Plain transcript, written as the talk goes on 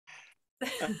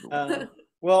I'm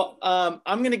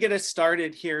going to get us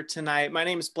started here tonight. My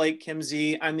name is Blake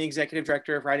Kimsey. I'm the Executive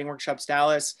Director of Writing Workshops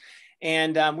Dallas.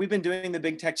 And we've been doing the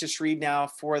Big Texas Read now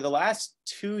for the last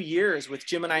 2 years with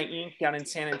Gemini Inc. down in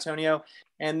San Antonio.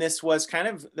 And this was kind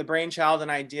of the brainchild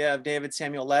and idea of David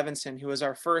Samuel Levinson, who was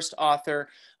our first author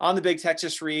on the Big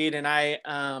Texas Read.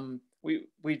 And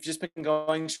we've just been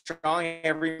going strong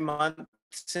every month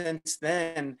since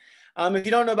then. If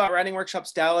you don't know about Writing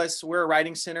Workshops Dallas, we're a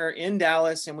writing center in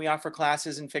Dallas, and we offer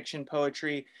classes in fiction,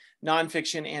 poetry,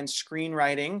 nonfiction, and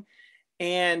screenwriting.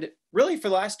 And really, for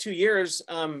the last 2 years,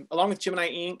 along with Gemini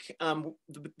Inc.,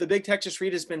 the Big Texas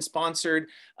Read has been sponsored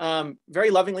very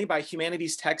lovingly by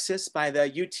Humanities Texas, by the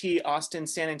UT Austin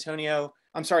San Antonio,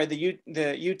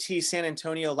 the UT San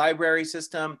Antonio Library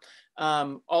System,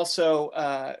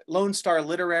 also Lone Star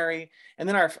Literary, and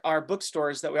then our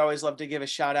bookstores that we always love to give a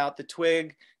shout out, the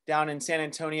Twig down in San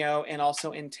Antonio, and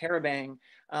also in Terabang,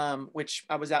 which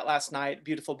I was at last night,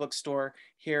 beautiful bookstore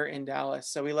here in Dallas.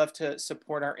 So we love to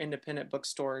support our independent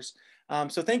bookstores.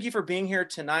 So thank you for being here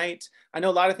tonight. I know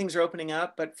a lot of things are opening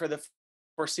up, but for the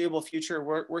foreseeable future,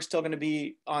 we're still going to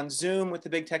be on Zoom with the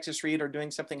Big Texas Read or doing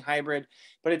something hybrid.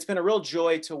 But it's been a real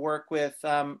joy to work with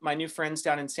my new friends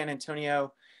down in San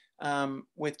Antonio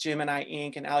with Gemini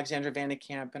Inc. and Alexandra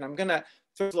Vandekamp. And I'm going to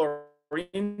throw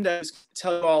Florinda to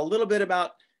tell you all a little bit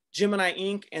about Gemini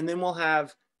Inc., and then we'll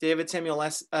have David Samuel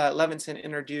Levinson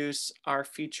introduce our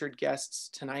featured guests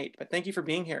tonight. But thank you for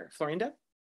being here. Florinda?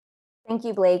 Thank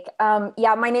you, Blake.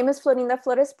 Yeah, my name is Florinda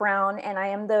Flores Brown, and I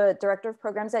am the Director of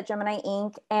Programs at Gemini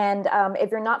Inc. And if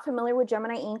you're not familiar with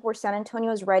Gemini Inc., we're San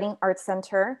Antonio's Writing Arts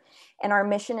Center. And our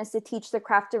mission is to teach the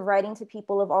craft of writing to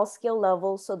people of all skill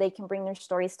levels so they can bring their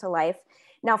stories to life.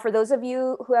 Now, for those of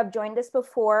you who have joined us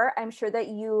before, I'm sure that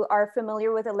you are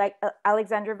familiar with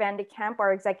Alexandra Vandekamp,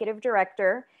 our Executive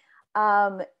Director.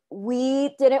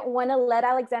 We didn't want to let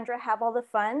Alexandra have all the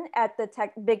fun at the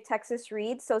Big Texas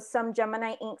Read, so some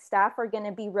Gemini Inc. staff are going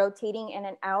to be rotating in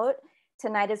and out.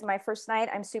 Tonight is my first night.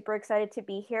 I'm super excited to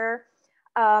be here.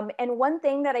 And one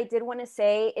thing that I did want to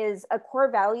say is a core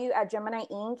value at Gemini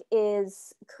Inc.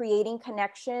 is creating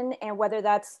connection, and whether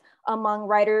that's among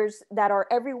writers that are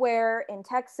everywhere in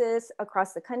Texas,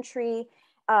 across the country,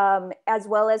 as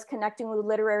well as connecting with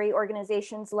literary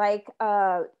organizations like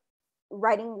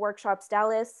Writing Workshops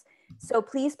Dallas. So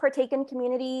please partake in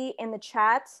community in the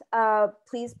chat.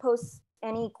 Please post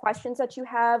any questions that you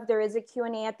have. There is a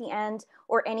Q&A at the end,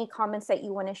 or any comments that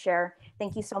you want to share.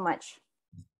 Thank you so much.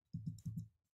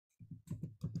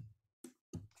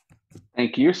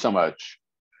 Thank you so much.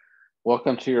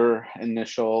 Welcome to your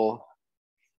initiation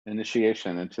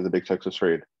into the Big Texas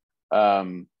Read.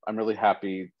 I'm really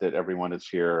happy that everyone is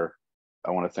here.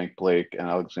 I want to thank Blake and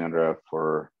Alexandra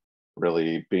for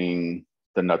really being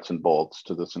the nuts and bolts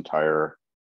to this entire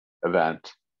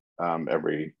event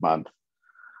every month.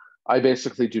 I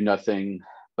basically do nothing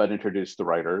but introduce the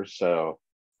writers, so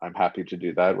I'm happy to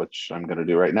do that, which I'm going to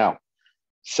do right now.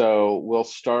 So we'll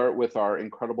start with our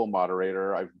incredible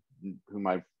moderator, whom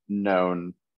I've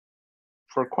known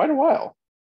for quite a while,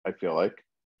 I feel like.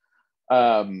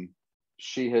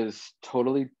 She has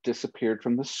totally disappeared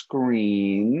from the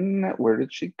screen. Where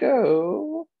did she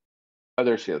go? Oh,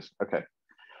 there she is. Okay.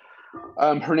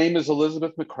 Her name is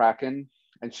Elizabeth McCracken,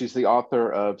 and she's the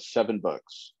author of 7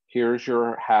 books. Here's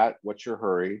Your Hat, What's Your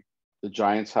Hurry? The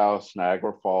Giant's House,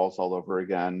 Niagara Falls All Over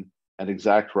Again, an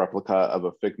exact replica of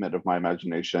a figment of my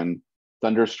imagination,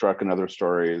 Thunderstruck and Other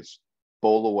Stories,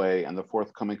 Bowl Away, and the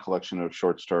forthcoming collection of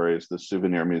short stories, The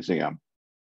Souvenir Museum.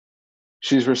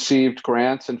 She's received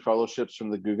grants and fellowships from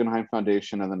the Guggenheim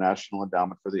Foundation and the National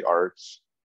Endowment for the Arts,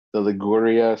 the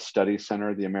Liguria Study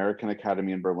Center, the American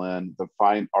Academy in Berlin, the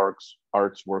Fine Arts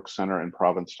Work Center in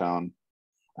Provincetown,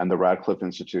 and the Radcliffe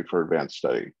Institute for Advanced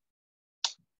Study.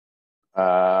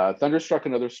 Thunderstruck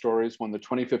and Other Stories won the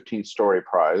 2015 Story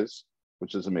Prize,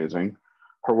 which is amazing.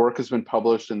 Her work has been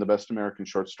published in the Best American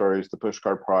Short Stories, the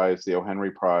Pushcart Prize, the O.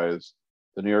 Henry Prize,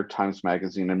 the New York Times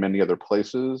Magazine, and many other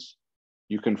places.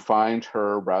 You can find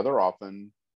her rather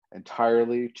often,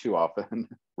 entirely too often,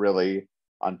 really,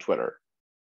 on Twitter.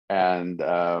 And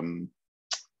that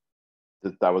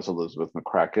was Elizabeth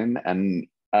McCracken. And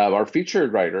our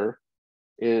featured writer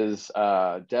is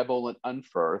Deb Olin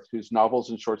Unferth, whose novels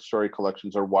and short story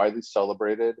collections are widely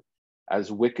celebrated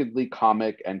as wickedly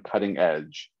comic and cutting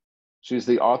edge. She's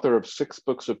the author of 6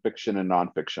 books of fiction and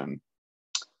nonfiction.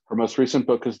 Her most recent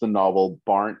book is the novel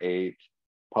Barn 8,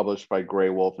 published by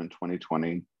Graywolf in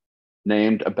 2020,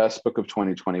 named a Best Book of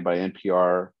 2020 by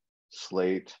NPR,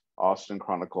 Slate, Austin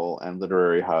Chronicle, and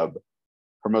Literary Hub.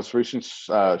 Her most recent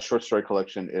short story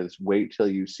collection is Wait Till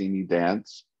You See Me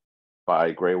Dance,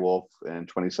 by Graywolf in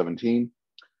 2017,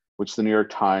 which the New York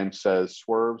Times says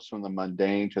swerves from the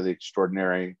mundane to the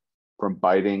extraordinary, from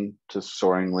biting to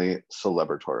soaringly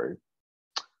celebratory.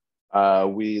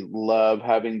 We love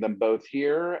having them both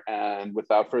here. And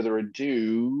without further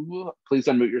ado, please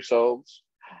unmute yourselves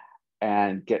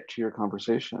and get to your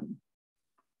conversation.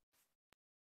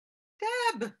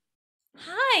 Deb.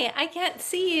 Hi, I can't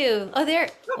see you. Oh, there.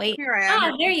 Wait. Here I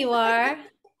am. Ah, there you are.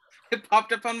 It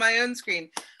popped up on my own screen.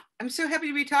 I'm so happy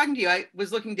to be talking to you. I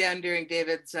was looking down during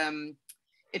David's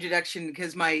introduction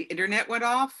because my internet went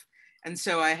off. And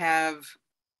so I have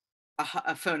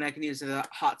a phone I can use as a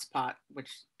hotspot, which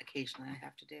occasionally I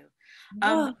have to do.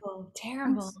 Whoa,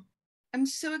 terrible. I'm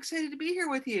so excited to be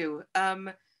here with you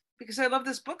because I love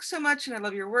this book so much and I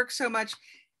love your work so much.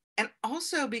 And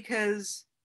also because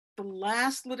the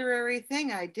last literary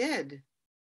thing I did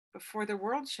before the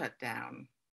world shut down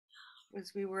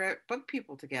was we were at Book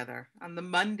People together on the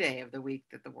Monday of the week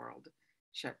that the world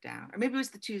shut down. Or maybe it was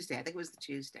the Tuesday. I think it was the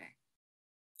Tuesday.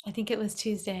 I think it was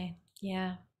Tuesday.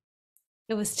 Yeah.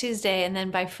 It was Tuesday. And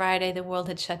then by Friday, the world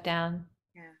had shut down.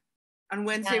 Yeah. On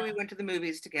Wednesday, we went to the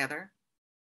movies together.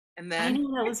 And then I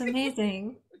know, that was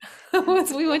amazing.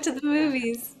 We went to the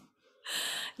movies.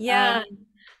 Yeah.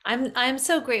 I'm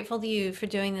so grateful to you for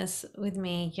doing this with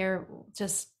me. You're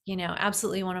just,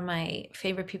 absolutely one of my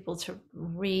favorite people to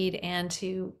read and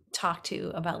to talk to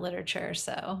about literature.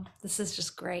 So this is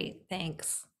just great.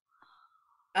 Thanks.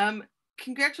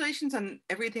 Congratulations on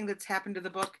everything that's happened to the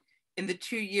book in the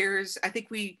 2 years. I think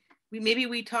we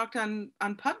talked on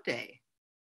Pub Day.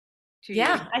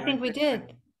 Yeah, I think we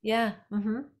did. Yeah.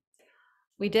 Mm-hmm.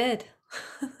 We did.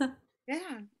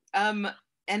 Yeah.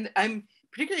 And I'm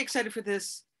particularly excited for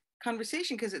this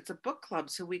conversation because it's a book club,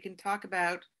 so we can talk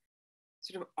about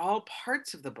sort of all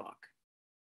parts of the book.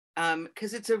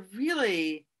 Because it's a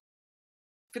really,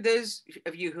 for those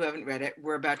of you who haven't read it,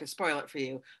 we're about to spoil it for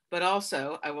you. But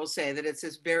also, I will say that it's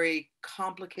this very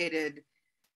complicated,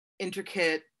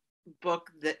 intricate book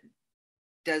that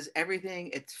does everything.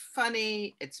 It's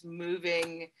funny, it's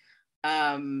moving,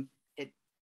 it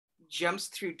jumps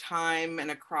through time and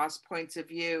across points of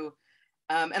view.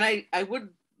 And I would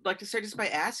like to start just by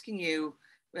asking you,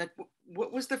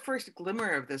 what was the first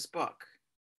glimmer of this book?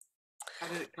 How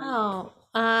did it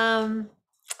come?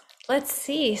 Let's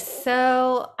see.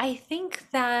 So I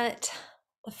think that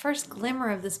the first glimmer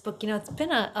of this book, it's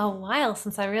been a while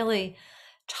since I really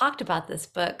talked about this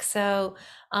book. So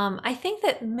I think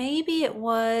that maybe it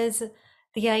was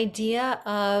the idea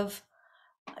of,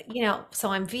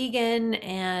 so I'm vegan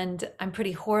and I'm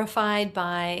pretty horrified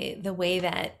by the way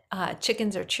that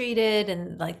chickens are treated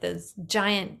and like those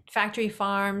giant factory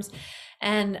farms.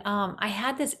 And I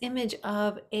had this image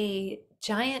of a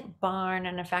giant barn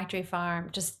and a factory farm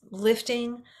just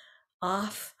lifting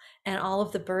off and all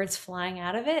of the birds flying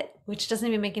out of it, which doesn't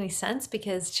even make any sense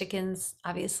because chickens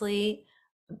obviously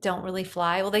don't really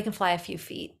fly. Well, they can fly a few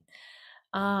feet.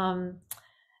 And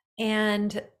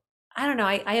I don't know,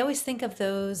 I always think of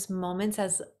those moments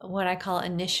as what I call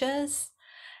initias,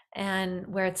 and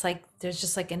where it's like there's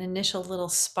just like an initial little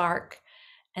spark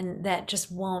and that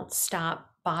just won't stop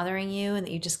bothering you and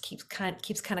that you just keeps kind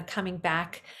of coming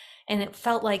back. And it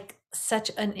felt like such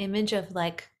an image of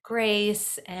like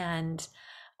grace and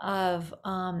of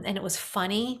and it was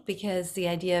funny because the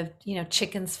idea of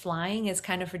chickens flying is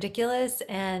kind of ridiculous,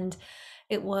 and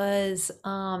it was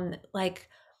like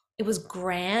it was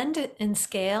grand in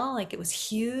scale, like it was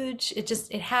huge.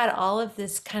 It had all of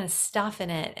this kind of stuff in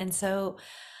it. And so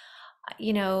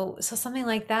so something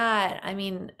like that, I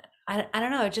mean, I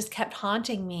don't know, it just kept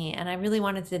haunting me and I really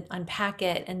wanted to unpack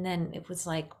it. And then it was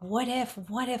like, what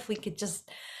if we could just,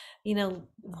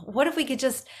 what if we could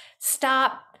just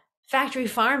stop factory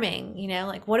farming,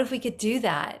 like what if we could do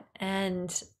that?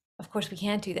 And of course we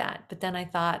can't do that. But then I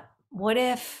thought, what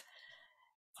if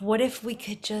we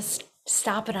could just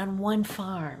stop it on one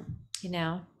farm,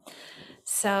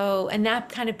 So, and that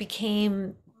kind of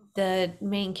became the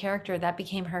main character, that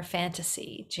became her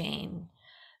fantasy, Jane,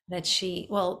 that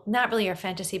well, not really her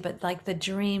fantasy, but like the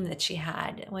dream that she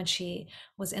had when she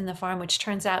was in the farm, which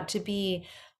turns out to be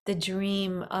the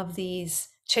dream of these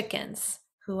chickens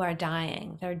who are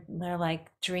dying. They're like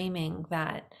dreaming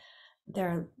that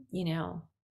they're,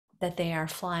 that they are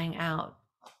flying out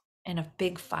in a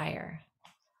big fire.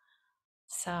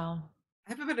 So I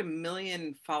have about 1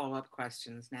 million follow-up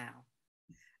questions now.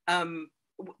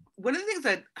 One of the things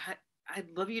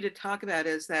I'd love you to talk about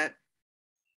is that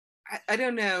I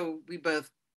don't know, we both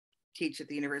teach at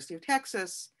the University of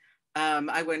Texas. I'm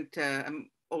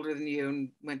older than you and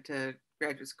went to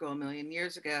graduate school 1 million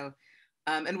years ago.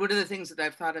 And one of the things that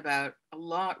I've thought about a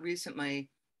lot recently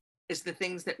is the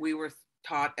things that we were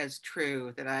taught as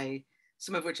true, that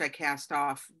some of which I cast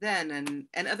off then,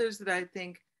 and others that I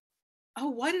think, oh,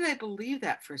 why did I believe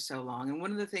that for so long? And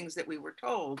one of the things that we were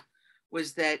told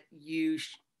was that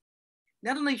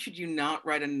not only should you not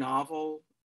write a novel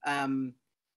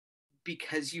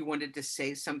because you wanted to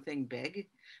say something big,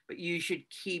 but you should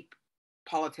keep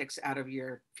politics out of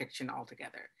your fiction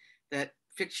altogether. That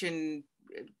fiction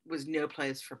was no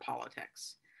place for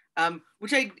politics,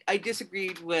 which I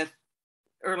disagreed with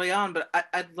early on, but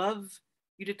I'd love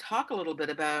you to talk a little bit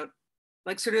about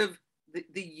like sort of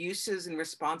the uses and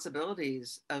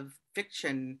responsibilities of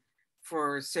fiction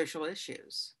for social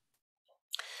issues.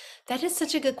 That is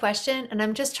such a good question. And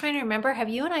I'm just trying to remember, have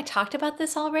you and I talked about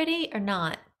this already or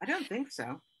not? I don't think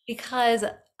so. Because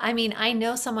I mean, I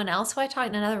know someone else who I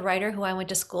talked, another writer who I went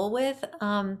to school with,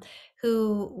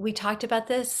 who we talked about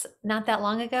this not that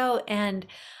long ago. And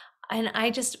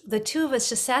the two of us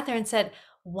just sat there and said,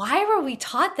 why were we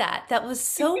taught that? That was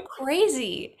so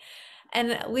crazy.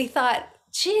 And we thought,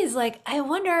 geez, like, I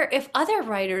wonder if other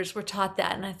writers were taught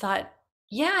that. And I thought,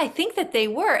 yeah, I think that they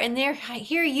were. And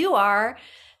here you are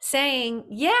saying,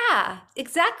 yeah,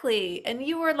 exactly. And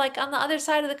you were like on the other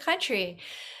side of the country.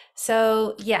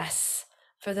 So yes,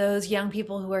 for those young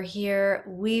people who are here,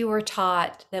 we were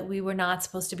taught that we were not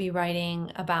supposed to be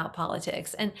writing about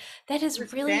politics. And that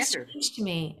is really strange to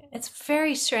me. It's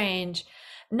very strange.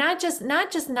 Not just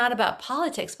not about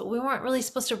politics, but we weren't really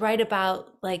supposed to write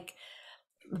about like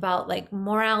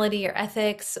morality or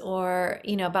ethics, or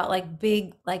about like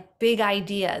big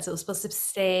ideas. It was supposed to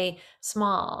stay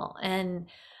small. And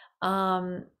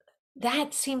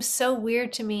that seems so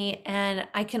weird to me. And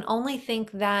I can only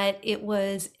think that it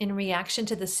was in reaction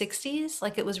to the 60s,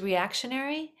 like it was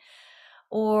reactionary,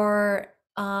 or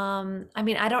I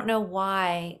mean, I don't know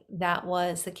why that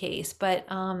was the case, but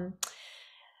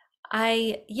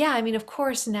I mean, of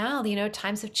course now,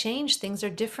 times have changed, things are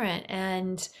different.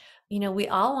 And, we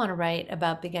all want to write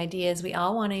about big ideas. We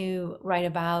all want to write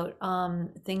about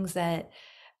things that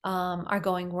are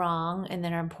going wrong and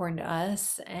that are important to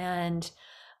us. And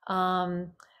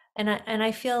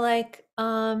I feel like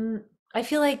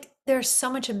there's so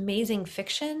much amazing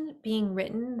fiction being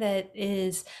written that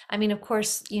is, I mean, of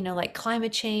course, like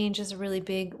climate change is a really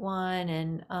big one,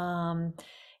 and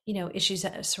issues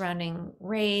surrounding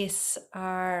race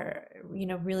are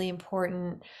really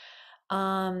important.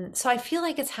 So I feel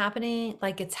like it's happening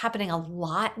a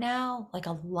lot now, like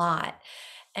a lot.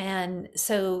 And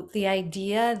so the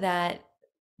idea that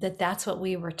that's what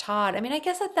we were taught, I mean, I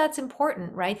guess that's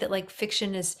important, right? That like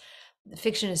fiction is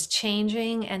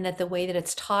changing, and that the way that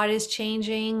it's taught is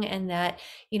changing, and that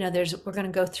we're going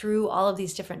to go through all of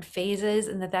these different phases,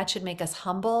 and that should make us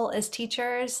humble as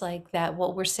teachers, like that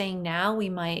what we're saying now we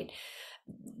might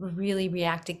really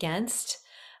react against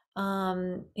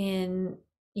in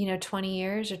 20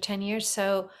 years or 10 years.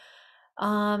 So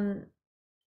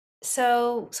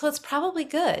so it's probably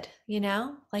good,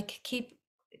 like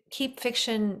keep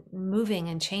fiction moving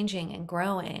and changing and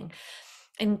growing.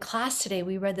 In class today,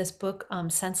 we read this book,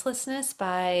 Senselessness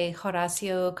by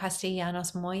Horacio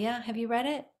Castellanos Moya. Have you read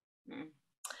it? Mm.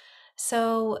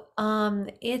 So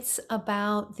it's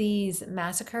about these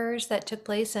massacres that took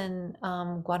place in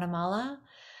Guatemala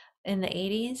in the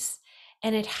 80s.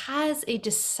 And it has a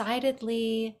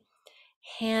decidedly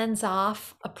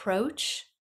hands-off approach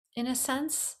in a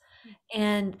sense.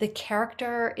 And the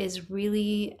character is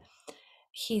really,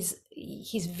 he's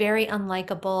very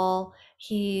unlikable.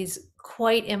 He's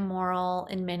quite immoral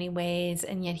in many ways,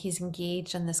 and yet he's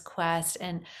engaged on this quest.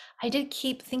 And I did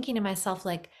keep thinking to myself,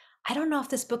 like, I don't know if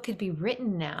this book could be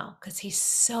written now, because he's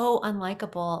so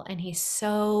unlikable and he's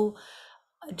so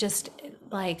just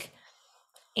like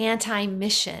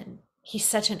anti-mission. He's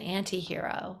such an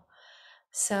anti-hero.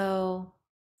 So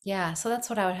yeah, so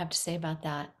that's what I would have to say about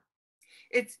that.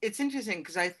 It's interesting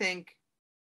because I think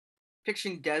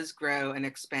fiction does grow and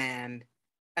expand,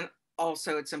 and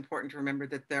also it's important to remember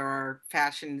that there are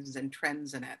fashions and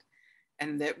trends in it,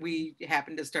 and that we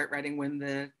happened to start writing when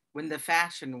the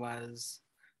fashion was,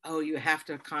 oh, you have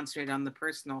to concentrate on the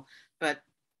personal. But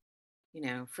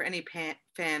for any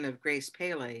fan of Grace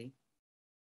Paley,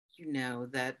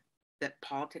 that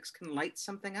politics can light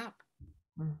something up.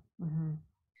 Mm-hmm.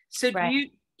 So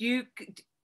right.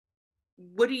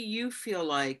 What do you feel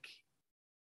like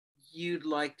you'd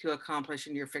like to accomplish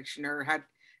in your fiction, or how do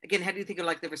you think of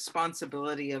like the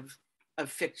responsibility of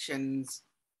fiction's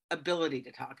ability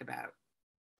to talk about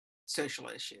social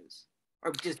issues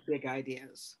or just big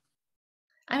ideas?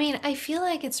 I mean, I feel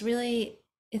like it's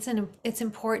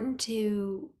important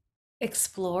to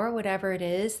explore whatever it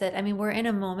is that, I mean, we're in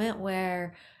a moment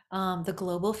where the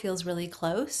global feels really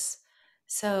close.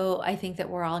 So I think that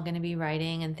we're all going to be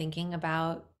writing and thinking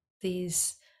about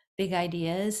these big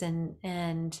ideas, and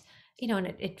and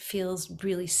it feels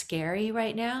really scary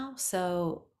right now.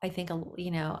 So I think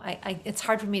it's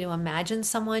hard for me to imagine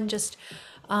someone just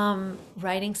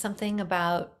writing something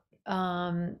about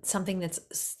something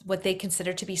that's what they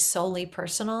consider to be solely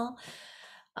personal.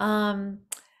 Um,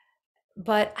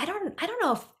 but I don't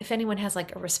know if anyone has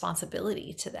like a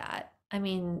responsibility to that. I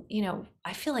mean,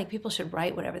 I feel like people should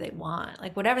write whatever they want.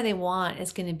 Like whatever they want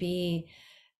is going to be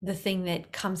the thing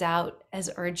that comes out as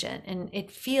urgent. And it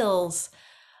feels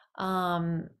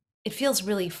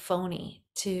really phony.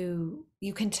 To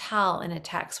You can tell in a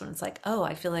text when it's like, oh,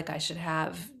 I feel like I should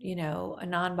have, a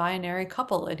non-binary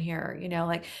couple in here,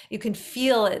 like you can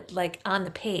feel it like on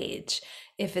the page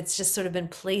if it's just sort of been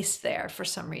placed there for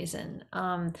some reason.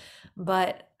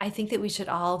 But I think that we should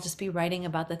all just be writing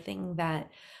about the thing that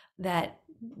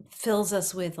fills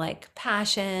us with like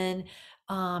passion,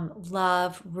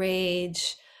 love,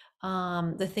 rage,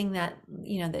 the thing that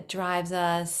that drives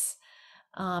us.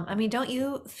 I mean, don't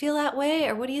you feel that way,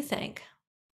 or what do you think?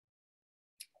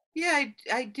 Yeah,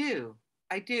 I do.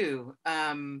 I do.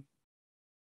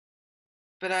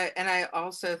 But I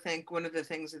also think one of the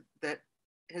things that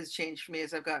has changed for me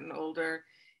as I've gotten older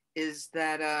is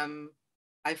that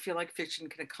I feel like fiction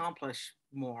can accomplish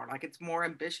more. Like it's more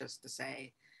ambitious to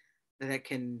say that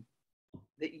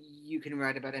that you can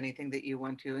write about anything that you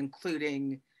want to,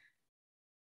 including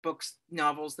books,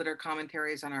 novels that are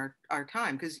commentaries on our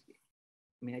time. Because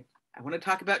I mean, I want to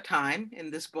talk about time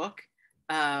in this book,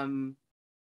 um,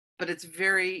 but it's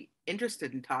very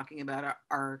interested in talking about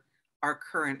our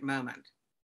current moment,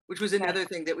 which was Right. another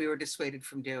thing that we were dissuaded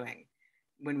from doing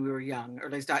when we were young, or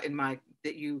at least in my,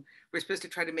 that you were supposed to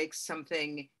try to make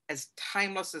something as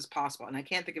timeless as possible. And I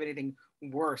can't think of anything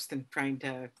worse than trying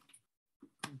to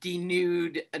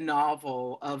denude a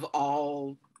novel of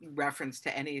all reference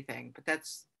to anything. But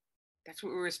that's what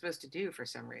we were supposed to do for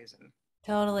some reason.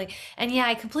 Totally. And yeah,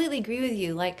 I completely agree with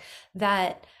you. Like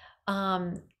that,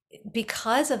 um,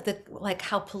 because of the like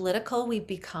how political we've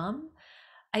become,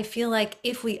 I feel like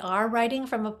if we are writing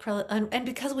from and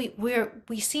because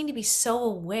we seem to be so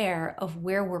aware of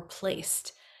where we're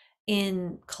placed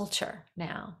in culture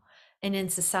now and in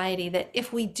society, that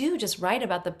if we do just write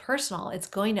about the personal, it's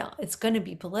going to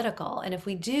be political. And if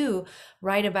we do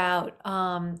write about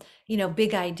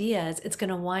big ideas, it's going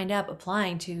to wind up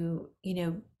applying to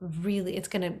really, it's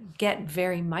going to get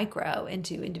very micro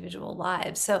into individual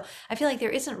lives. So I feel like there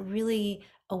isn't really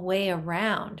a way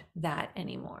around that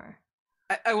anymore.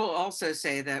 I will also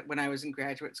say that when I was in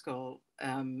graduate school,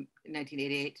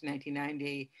 1988 to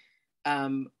 1990,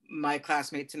 my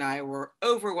classmates and I were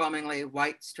overwhelmingly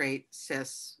white, straight,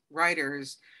 cis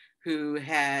writers who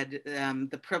had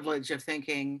the privilege of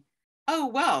thinking, oh,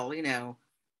 well,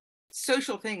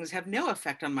 social things have no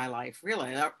effect on my life,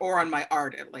 really, or on my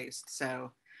art at least.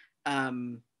 So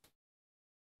um,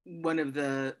 one of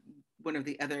the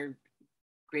other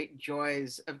great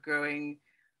joys of growing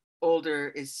older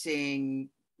is seeing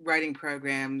writing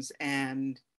programs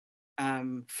and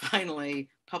finally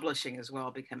publishing as well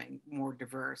becoming more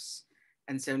diverse,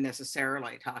 and so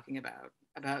necessarily talking about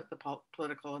the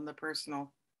political and the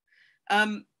personal.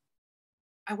 um,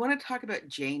 I want to talk about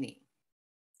Janie.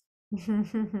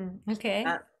 Okay.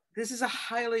 uh, this is a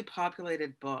highly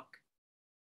populated book,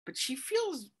 but she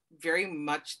feels very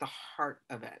much the heart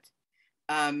of it.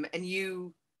 And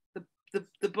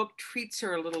the book treats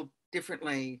her a little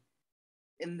differently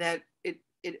in that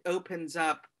it opens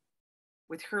up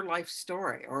with her life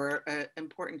story, or an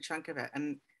important chunk of it.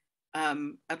 And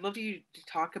I'd love you to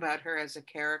talk about her as a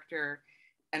character,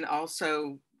 and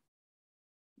also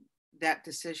that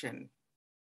decision.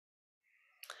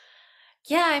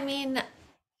 Yeah, I mean,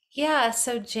 yeah,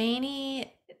 so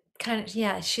Janie kind of,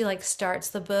 yeah, she like starts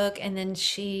the book, and then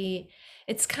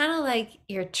it's kind of like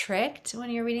you're tricked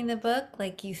when you're reading the book.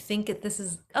 Like you think that this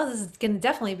is going to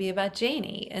definitely be about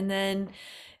Janie. And then,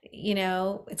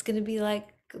 it's going to be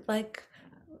like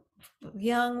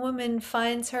young woman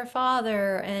finds her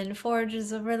father and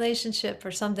forges a relationship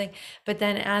or something. But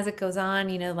then as it goes on,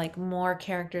 like more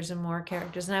characters and more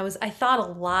characters. And I thought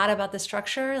a lot about the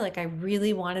structure. Like I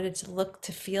really wanted it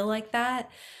to feel like that.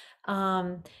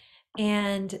 Um,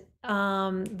 and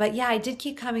but yeah, I did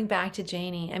keep coming back to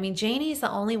Janie. I mean, Janie's the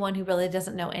only one who really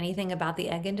doesn't know anything about the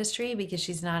egg industry, because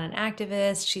she's not an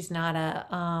activist. She's not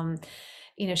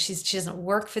she doesn't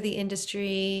work for the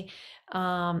industry.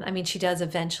 I mean, she does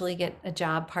eventually get a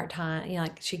job part-time,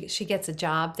 like she gets a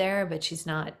job there, but she's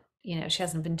not, she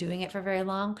hasn't been doing it for very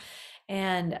long.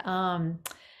 And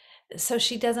so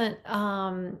she doesn't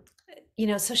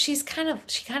so she kind of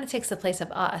takes the place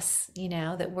of us,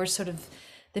 that we're sort of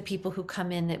the people who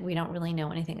come in that we don't really know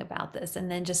anything about this.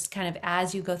 And then just kind of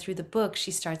as you go through the book,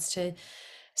 she starts to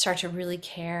really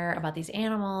care about these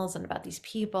animals and about these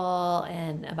people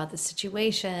and about the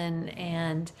situation.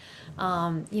 And,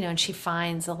 and she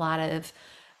finds a lot of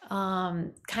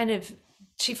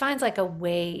she finds like a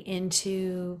way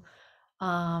into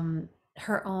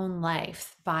her own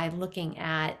life by looking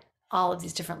at all of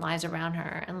these different lives around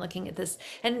her and looking at this.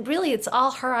 And really, it's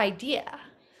all her idea.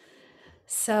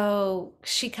 So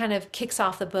she kind of kicks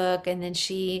off the book, and then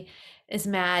she is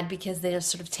mad because they're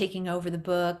sort of taking over the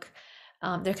book.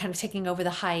 They're kind of taking over the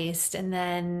heist, and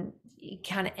then it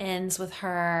kind of ends with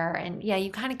her. And yeah,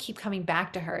 you kind of keep coming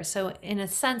back to her. So in a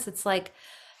sense, it's like,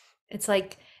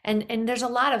 and there's a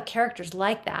lot of characters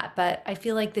like that, but I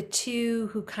feel like the two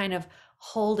who kind of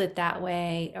hold it that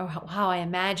way, or how I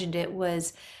imagined it,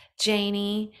 was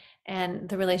Janie and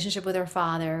the relationship with her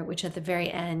father, which at the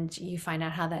very end, you find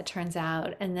out how that turns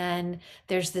out. And then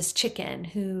there's this chicken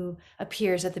who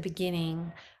appears at the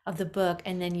beginning of the book,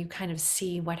 and then you kind of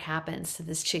see what happens to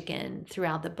this chicken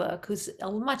throughout the book, who's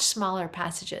a much smaller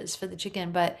passages for the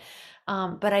chicken. But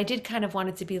I did kind of want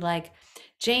it to be like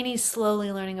Janie's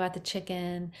slowly learning about the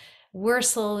chicken. We're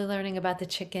slowly learning about the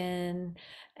chicken,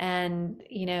 and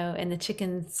and the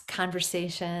chicken's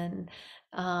conversation,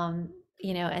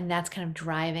 and that's kind of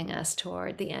driving us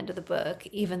toward the end of the book,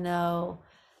 even though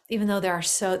they're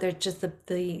just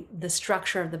the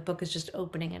structure of the book is just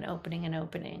opening and opening and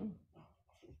opening.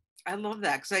 I love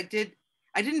that, because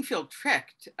I didn't feel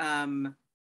tricked, but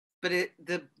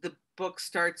the book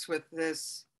starts with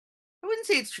this. I wouldn't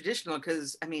say it's traditional,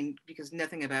 because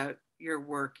nothing about your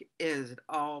work is. It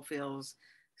all feels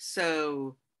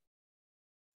so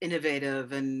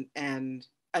innovative and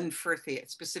Unferthian,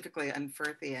 specifically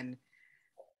Unferthian.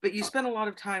 But you spend a lot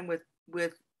of time with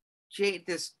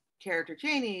this character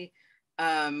Janie,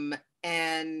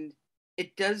 and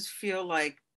it does feel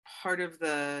like part of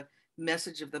the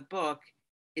message of the book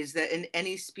is that in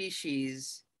any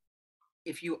species,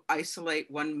 if you isolate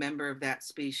one member of that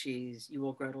species, you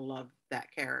will grow to love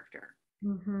that character.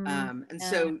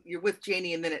 So you're with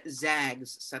Janie, and then it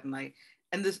zags suddenly.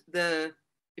 And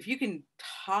if you can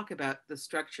talk about the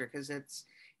structure, because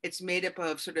it's made up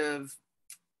of sort of,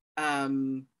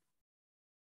 I'm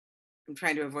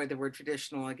trying to avoid the word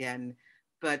traditional again,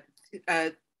 but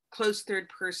close third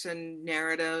person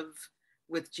narrative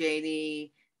with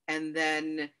Janie, and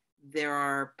then there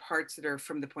are parts that are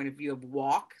from the point of view of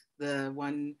Walk,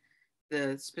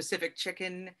 the specific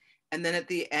chicken, and then at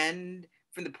the end,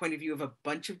 from the point of view of a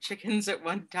bunch of chickens at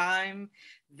one time.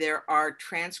 There are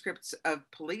transcripts of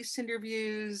police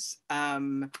interviews.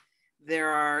 There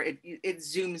are, it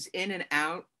zooms in and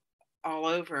out all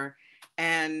over.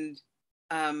 And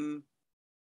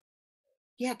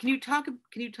yeah, can you talk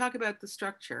about the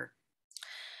structure?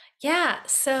 Yeah.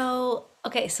 So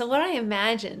what I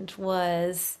imagined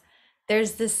was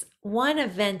there's this one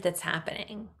event that's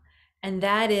happening, and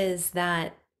that is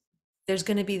that there's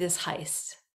going to be this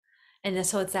heist. And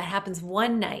so that happens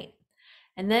one night.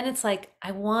 And then it's like,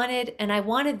 I wanted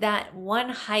that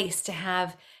one heist to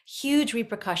have huge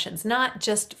repercussions, not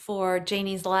just for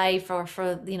Janie's life or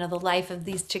for, the life of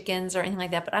these chickens or anything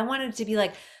like that, but I wanted it to be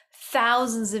like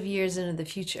thousands of years into the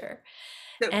future.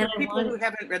 So for people who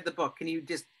haven't read the book, can you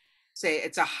just say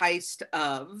it's a heist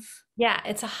of? Yeah,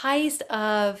 it's a heist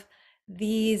of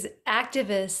these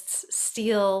activists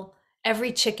steal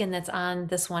every chicken that's on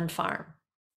this one farm.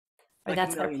 Or like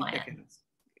that's their plan. Chickens.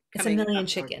 It's 1 million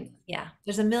chickens. Yeah,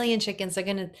 there's 1 million chickens. They're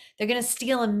gonna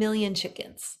steal 1 million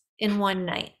chickens in one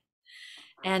night.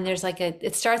 And there's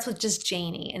it starts with just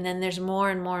Janie, and then there's more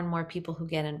and more and more people who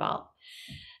get involved.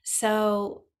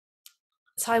 So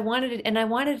I wanted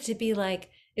it to be like,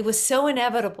 it was so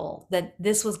inevitable that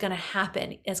this was going to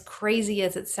happen, as crazy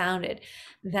as it sounded,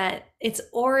 that its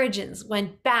origins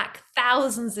went back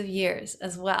thousands of years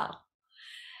as well.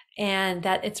 And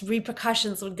that its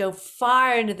repercussions would go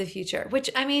far into the future, which,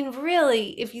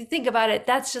 really, if you think about it,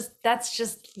 that's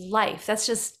just life. That's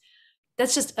just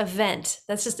event.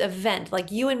 That's just event. Like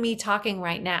you and me talking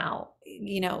right now,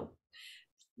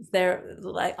 they're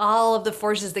like all of the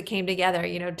forces that came together,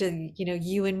 to,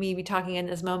 you and me be talking in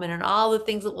this moment, and all the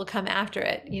things that will come after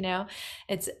it,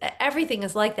 it's everything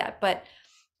is like that. But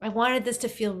I wanted this to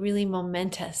feel really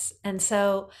momentous. And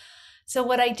so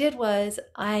what I did was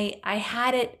I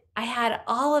had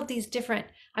all of these different,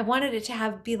 I wanted it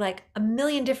to be like 1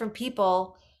 million different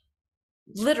people,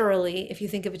 literally, if you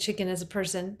think of a chicken as a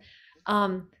person,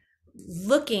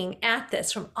 looking at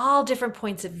this from all different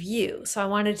points of view. So I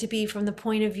wanted it to be from the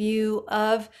point of view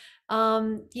of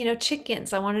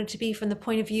chickens. I wanted it to be from the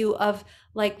point of view of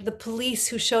like the police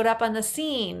who showed up on the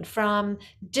scene, from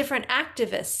different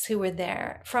activists who were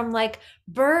there, from like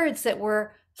birds that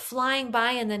were flying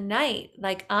by in the night,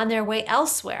 like on their way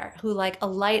elsewhere, who like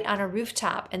alight on a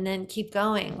rooftop and then keep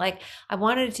going. Like I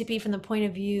wanted it to be from the point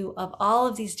of view of all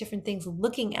of these different things,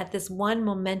 looking at this one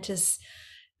momentous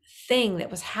thing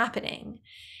that was happening.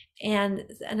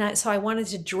 So I wanted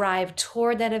to drive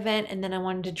toward that event, and then I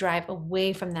wanted to drive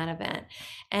away from that event.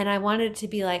 And I wanted it to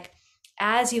be like,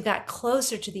 as you got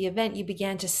closer to the event, you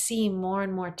began to see more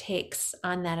and more takes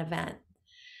on that event.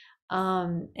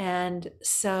 And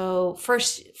so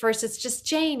first it's just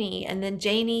Janie, and then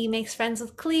Janie makes friends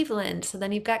with Cleveland. So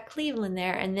then you've got Cleveland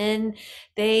there, and then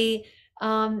they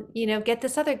get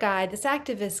this other guy, this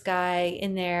activist guy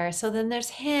in there. So then there's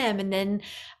him, and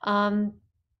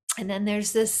then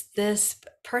there's this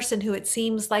person who it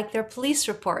seems like they're police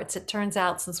reports. It turns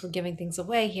out, since we're giving things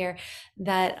away here,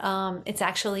 that it's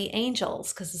actually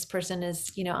angels, because this person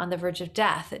is, on the verge of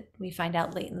death. We find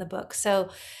out late in the book. So,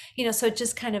 so it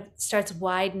just kind of starts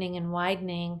widening and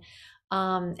widening.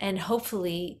 And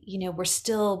hopefully, we're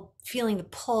still feeling the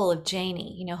pull of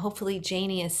Janie. Hopefully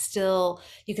Janie is still,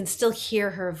 you can still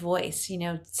hear her voice,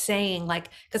 saying like,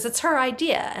 because it's her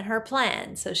idea and her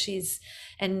plan. So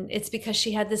and it's because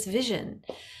she had this vision.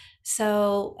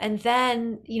 So, and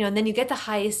then you get the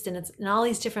heist, and it's in all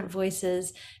these different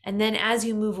voices. And then as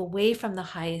you move away from the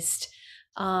heist,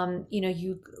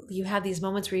 you have these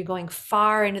moments where you're going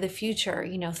far into the future,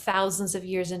 thousands of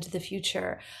years into the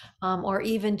future, or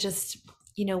even just,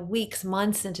 weeks,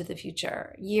 months into the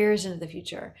future, years into the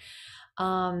future.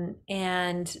 And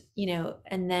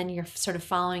then you're sort of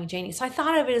following Janie. So I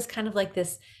thought of it as kind of like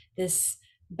this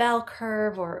bell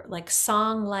curve, or like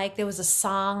song. Like there was a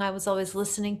song I was always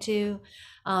listening to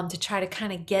try to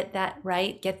kind of get that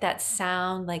right, get that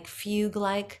sound, like fugue,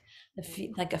 like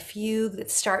a fugue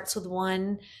that starts with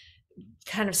one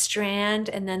kind of strand,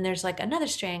 and then there's like another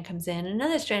strand comes in,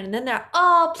 another strand, and then they're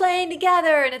all playing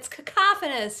together, and it's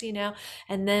cacophonous,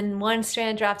 and then one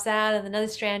strand drops out, and another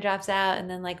strand drops out, and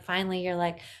then like finally you're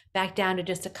like back down to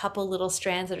just a couple little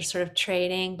strands that are sort of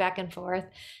trading back and forth,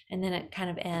 and then it kind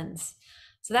of ends.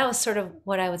 So that was sort of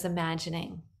what I was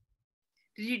imagining.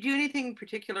 Did you do anything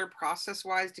particular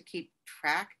process-wise to keep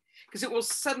track? Because it will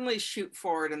suddenly shoot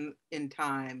forward in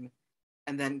time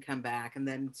and then come back, and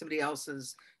then somebody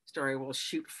else's story will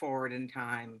shoot forward in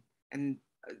time, and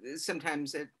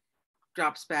sometimes it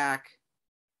drops back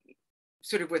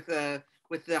sort of with the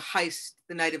heist,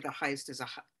 the night of the heist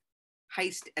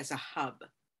as a hub.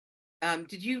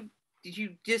 Did you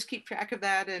just keep track of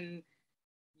that in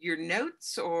your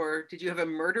notes, or did you have a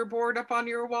murder board up on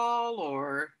your wall,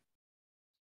 or?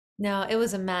 No, it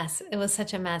was a mess. It was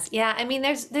such a mess. Yeah, I mean,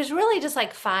 there's really just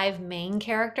like 5 main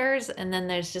characters, and then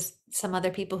there's just some other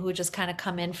people who just kind of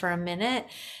come in for a minute.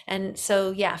 And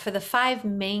so, yeah, for the 5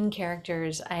 main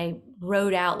characters, I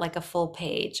wrote out like a full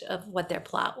page of what their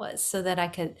plot was, so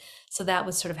that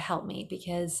would sort of help me,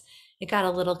 because it got a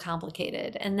little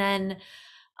complicated. And then,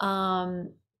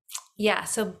 yeah,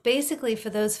 so basically for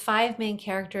those 5 main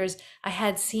characters, I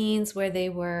had scenes where they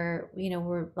were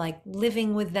like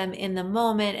living with them in the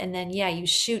moment. And then, yeah, you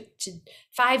shoot to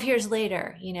 5 years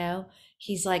later,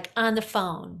 he's like on the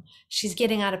phone, she's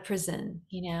getting out of prison,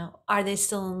 are they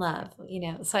still in love?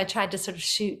 So I tried to sort of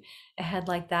shoot ahead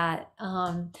like that.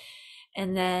 And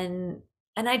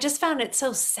I just found it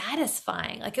so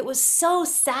satisfying. Like it was so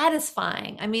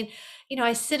satisfying. I mean,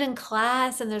 I sit in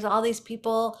class and there's all these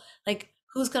people, like,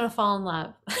 who's going to fall in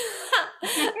love?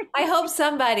 I hope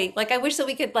somebody, like, I wish that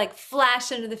we could like flash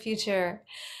into the future.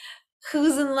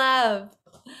 Who's in love?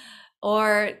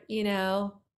 Or,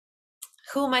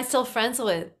 who am I still friends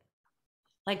with?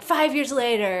 Like 5 years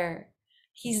later,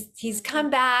 he's come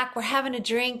back. We're having a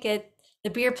drink at the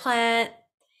beer plant.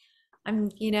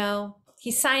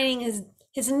 He's signing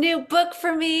his new book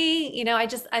for me.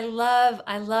 I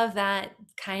love that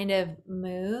kind of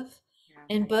move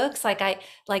in books. Like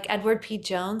Edward P.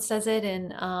 Jones says it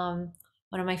in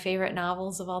one of my favorite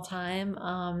novels of all time,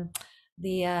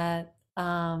 The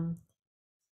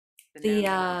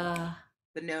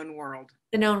Known World.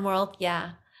 The Known World,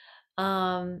 yeah.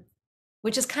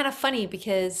 Which is kind of funny,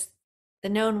 because the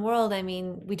known world, I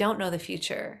mean, we don't know the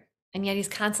future, and yet he's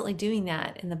constantly doing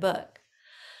that in the book.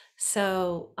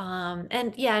 So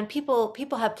and people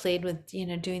have played with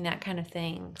doing that kind of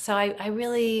thing. So I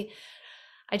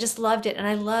just loved it. And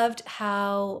I loved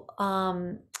how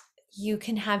you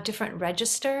can have different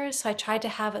registers. So I tried to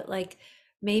have it like,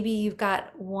 maybe you've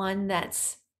got one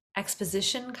that's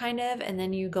exposition kind of, and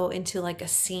then you go into like a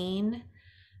scene.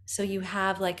 So you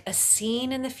have like a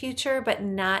scene in the future, but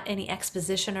not any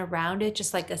exposition around it,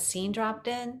 just like a scene dropped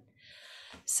in.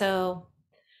 So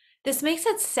this makes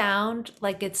it sound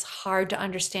like it's hard to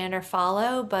understand or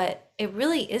follow, but it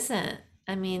really isn't.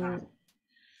 I mean,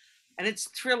 and it's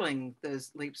thrilling,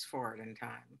 those leaps forward in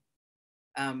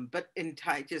time. But in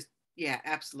time, just, yeah,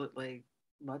 absolutely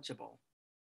legible.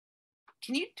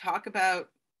 Can you talk about,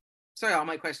 sorry, all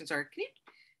my questions are,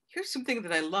 here's something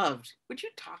that I loved. Would you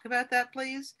talk about that,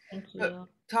 please? thank you.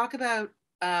 Talk about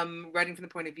writing from the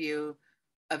point of view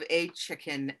of a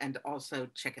chicken and also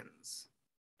chickens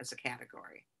as a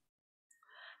category.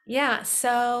 Yeah,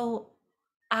 so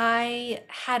I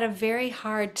had a very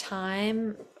hard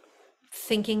time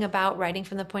thinking about writing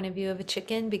from the point of view of a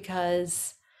chicken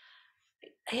because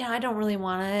I don't really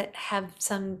want to have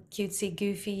some cutesy,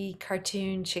 goofy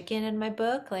cartoon chicken in my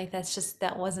book. Like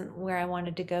that wasn't where I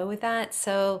wanted to go with that.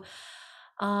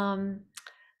 Um,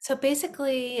 so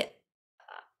basically,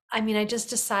 I mean, I just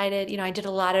decided, I did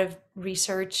a lot of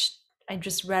research. I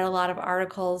just read a lot of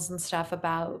articles and stuff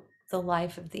about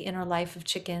the inner life of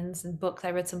chickens and books.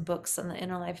 I read some books on the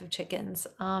inner life of chickens.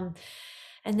 And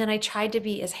then I tried to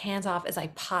be as hands off as I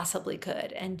possibly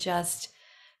could and just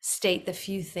state the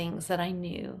few things that I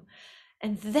knew.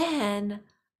 And then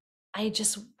I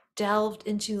just delved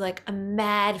into like a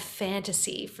mad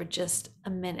fantasy for just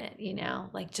a minute,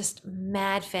 like just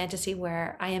mad fantasy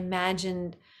where I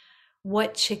imagined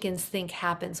what chickens think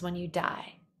happens when you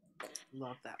die.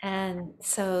 Love that. And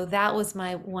so that was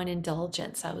my one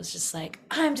indulgence. I was just like,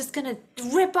 I'm just gonna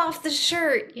rip off the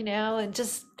shirt, and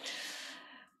just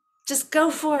go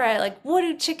for it. Like, what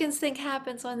do chickens think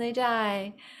happens when they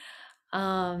die?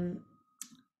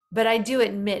 But I do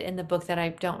admit in the book that I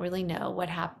don't really know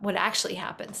what actually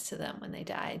happens to them when they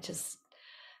die. Just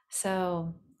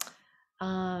so,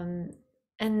 and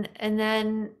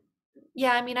then,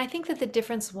 yeah, I mean, I think that the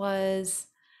difference was,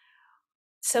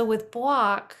 so with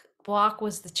Block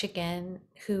was the chicken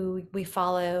who we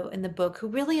follow in the book, who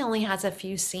really only has a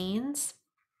few scenes,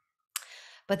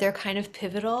 but they're kind of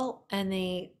pivotal and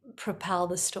they propel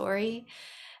the story.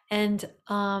 And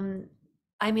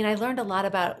I mean, I learned a lot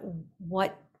about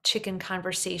what chicken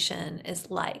conversation is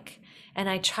like, and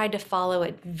I tried to follow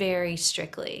it very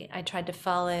strictly. I tried to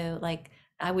follow, like,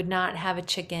 I would not have a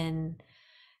chicken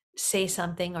say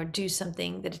something or do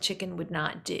something that a chicken would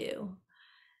not do,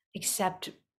 except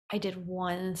I did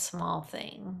one small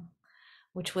thing,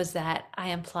 which was that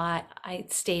I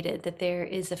stated that there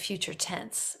is a future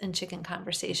tense in chicken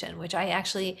conversation, which I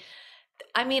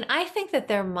think that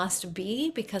there must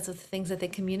be because of the things that they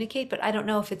communicate, but I don't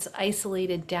know if it's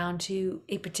isolated down to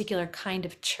a particular kind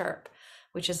of chirp,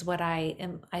 which is what I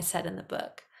said in the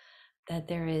book, that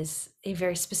there is a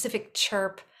very specific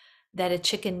chirp that a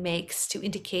chicken makes to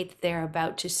indicate that they're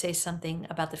about to say something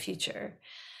about the future.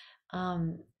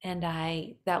 And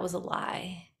that was a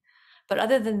lie. But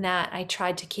other than that, I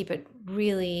tried to keep it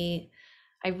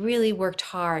I really worked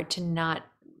hard to not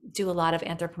do a lot of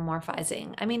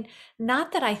anthropomorphizing. I mean,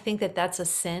 not that I think that that's a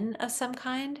sin of some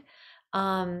kind,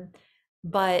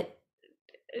 but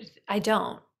I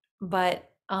don't.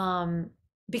 But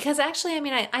because actually, I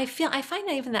mean, I find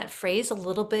even that phrase a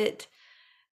little bit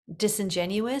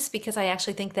disingenuous, because I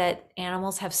actually think that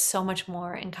animals have so much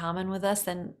more in common with us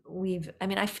than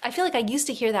I feel like I used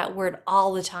to hear that word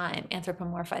all the time,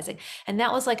 anthropomorphizing. And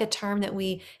that was like a term that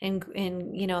we in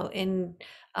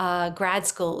grad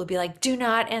school, it would be like, do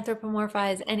not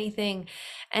anthropomorphize anything.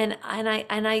 And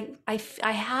I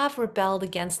have rebelled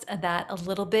against that a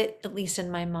little bit, at least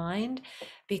in my mind,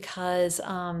 because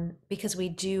we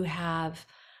do have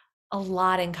a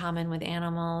lot in common with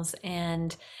animals,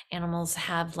 and animals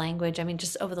have language. I mean,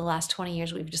 just over the last 20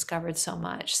 years, we've discovered so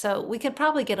much. So we could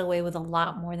probably get away with a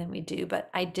lot more than we do, but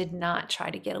I did not try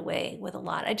to get away with a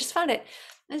lot. I just found I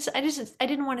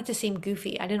didn't want it to seem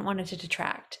goofy. I didn't want it to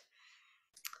detract.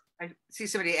 I see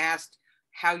somebody asked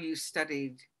how you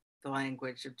studied the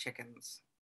language of chickens.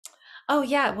 Oh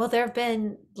yeah, well, there have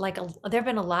been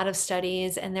a lot of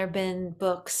studies, and there have been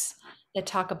books that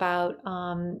talk about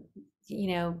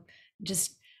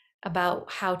just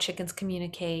about how chickens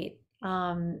communicate,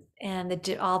 and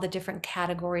all the different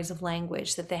categories of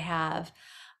language that they have.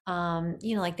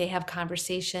 Like they have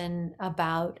conversation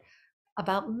about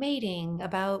mating,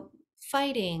 about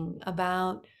fighting,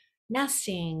 about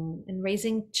nesting and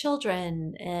raising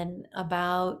children, and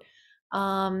about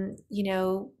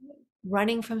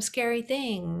running from scary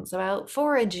things, about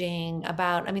foraging,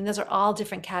 those are all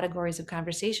different categories of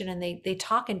conversation, and they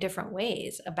talk in different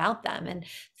ways about them. And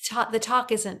the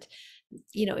talk isn't,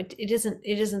 it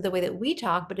isn't the way that we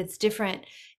talk, but it's different.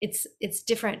 It's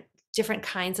different different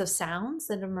kinds of sounds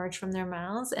that emerge from their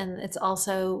mouths. And it's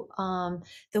also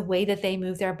the way that they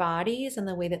move their bodies and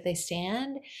the way that they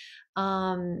stand.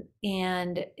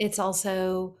 And it's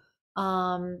also,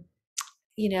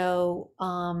 you know,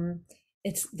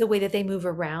 it's the way that they move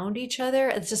around each other.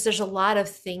 It's just, there's a lot of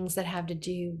things that have to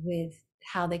do with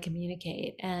how they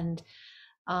communicate. And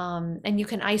you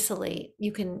can isolate,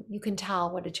 you can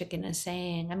tell what a chicken is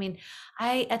saying. I mean,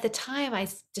 at the time I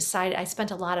decided, I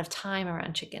spent a lot of time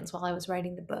around chickens while I was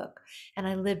writing the book, and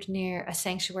I lived near a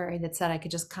sanctuary that said I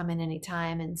could just come in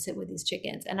anytime and sit with these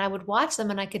chickens, and I would watch them,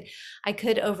 and I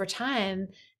could over time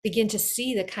begin to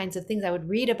see the kinds of things. I would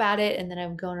read about it, and then I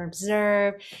would go and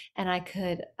observe, and I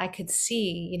could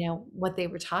see, you know, what they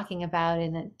were talking about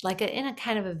in a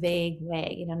kind of a vague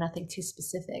way, you know, nothing too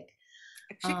specific.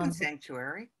 A chicken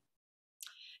sanctuary.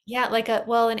 Yeah,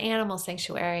 an animal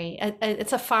sanctuary.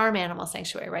 It's a farm animal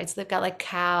sanctuary, right? So they've got like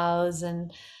cows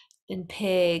and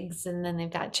pigs, and then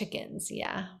they've got chickens.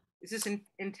 Yeah. Is this in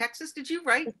Texas? Did you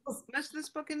write most of this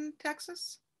book in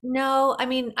Texas? No, I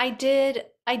mean, I did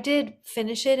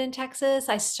finish it in Texas.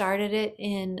 I started it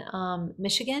in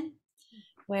Michigan,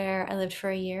 where I lived for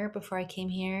a year before I came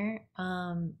here,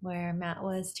 where Matt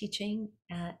was teaching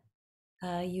at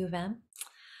U of M.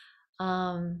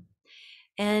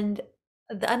 And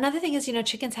another thing is, you know,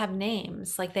 chickens have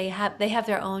names. Like they have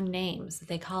their own names that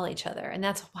they call each other, and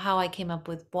that's how I came up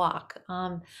with Walk.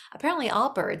 Apparently,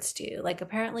 all birds do. Like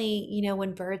apparently, you know,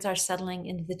 when birds are settling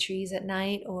into the trees at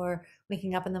night or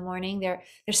waking up in the morning, they're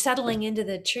settling into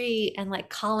the tree and like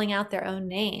calling out their own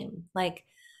name. Like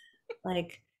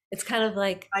it's kind of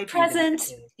like present,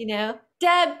 you know,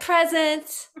 Deb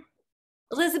present,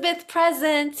 Elizabeth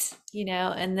present, you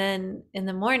know, and then in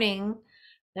the morning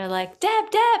they're like, Deb,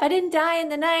 I didn't die in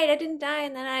the night.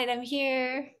 I'm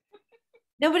here.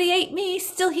 Nobody ate me,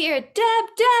 still here.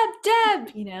 Deb,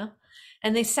 you know,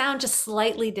 and they sound just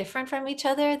slightly different from each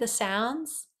other, the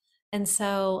sounds. And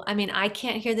so, I mean, I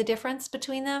can't hear the difference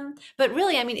between them, but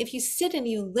really, I mean, if you sit and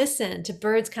you listen to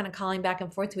birds kind of calling back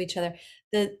and forth to each other,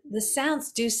 the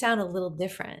sounds do sound a little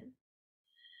different.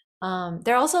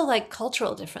 There are also like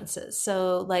cultural differences.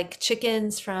 So like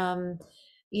chickens from,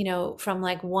 you know, from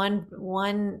like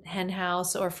one hen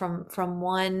house or from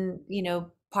one, you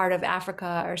know, part of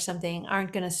Africa or something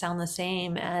aren't going to sound the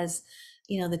same as,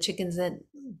 you know, the chickens that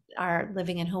are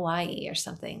living in Hawaii or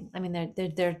something. I mean,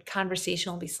 their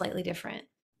conversation will be slightly different.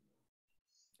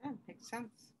 Yeah, makes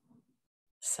sense.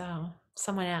 So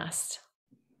someone asked.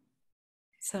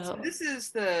 So this is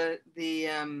the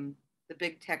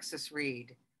big Texas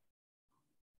read.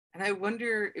 And I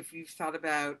wonder if you've thought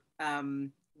about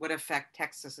what effect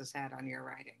Texas has had on your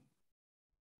writing.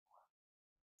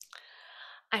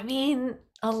 I mean,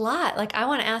 a lot. Like, I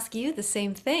want to ask you the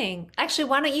same thing. Actually,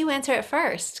 why don't you answer it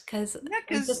first? Because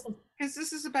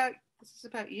this is about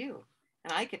you,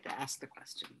 and I get to ask the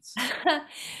questions.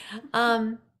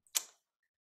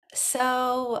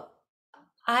 So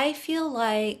I feel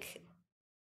like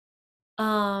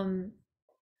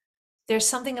there's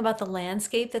something about the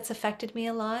landscape that's affected me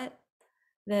a lot.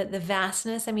 The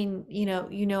vastness. I mean, you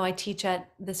know, I teach at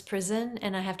this prison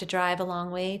and I have to drive a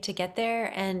long way to get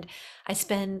there. And I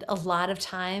spend a lot of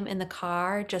time in the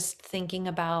car just thinking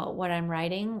about what I'm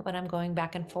writing, when I'm going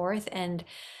back and forth. And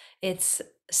it's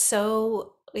a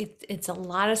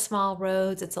lot of small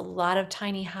roads. It's a lot of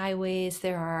tiny highways.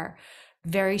 There are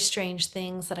very strange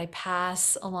things that I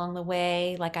pass along the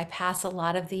way. Like I pass a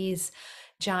lot of these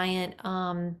giant,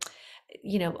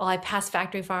 you know, I pass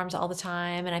factory farms all the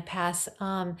time, and I pass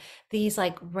these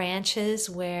like ranches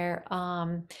where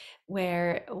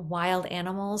wild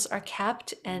animals are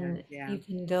kept, and you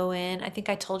can go in. I think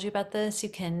I told you about this. You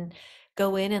can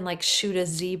go in and like shoot a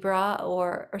zebra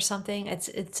or something.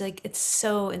 It's like, it's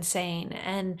so insane.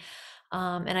 And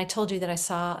I told you that I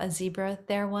saw a zebra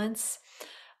there once.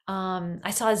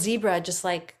 I saw a zebra just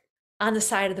like on the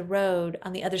side of the road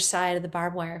on the other side of the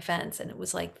barbed wire fence, and it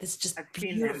was like this just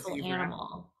beautiful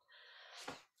animal.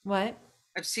 What?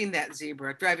 I've seen that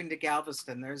zebra driving to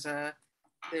Galveston. There's a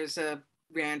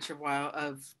ranch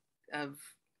of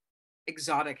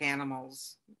exotic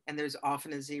animals, and there's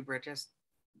often a zebra just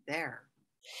there.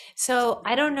 So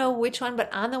I don't know which one,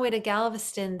 but on the way to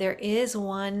Galveston there is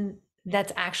one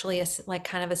that's actually like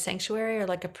kind of a sanctuary or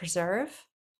like a preserve.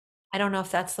 I don't know if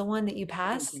that's the one that you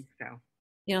pass. I don't think so.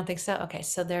 You don't think so? Okay,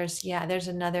 so there's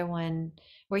another one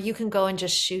where you can go and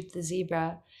just shoot the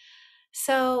zebra.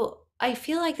 So I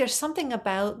feel like there's something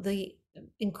about the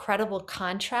incredible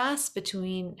contrast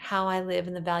between how I live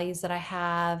and the values that I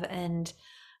have, and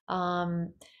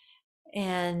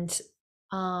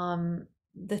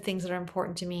the things that are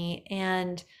important to me,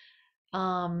 and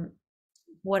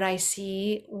what I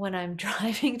see when I'm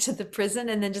driving to the prison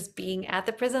and then just being at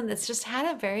the prison, that's just had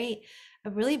a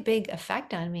really big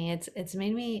effect on me. It's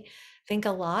made me think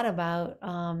a lot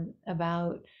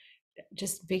about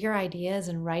just bigger ideas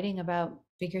and writing about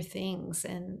bigger things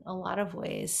in a lot of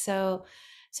ways. So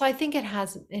I think it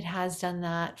has done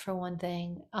that for one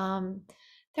thing.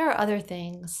 There are other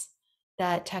things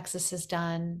that Texas has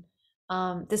done.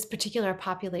 This particular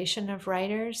population of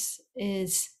writers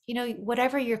is,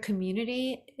 whatever your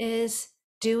community is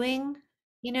doing,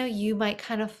 you might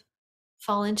kind of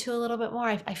fall into a little bit more.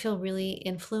 I feel really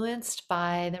influenced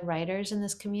by the writers in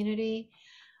this community,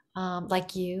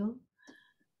 like you,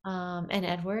 and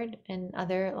Edward and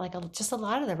other, like just a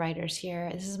lot of the writers here.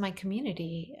 This is my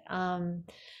community.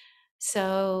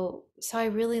 So I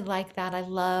really like that. I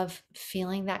love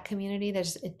feeling that community.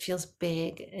 It feels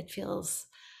big. It feels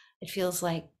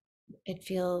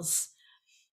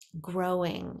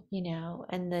growing,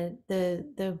 and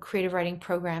the creative writing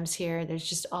programs here, there's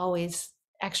just always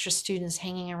extra students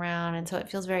hanging around. And so it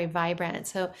feels very vibrant.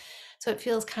 So it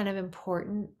feels kind of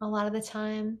important a lot of the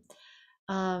time.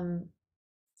 Um,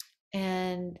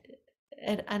 and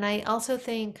I also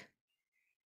think,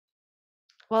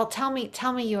 well, tell me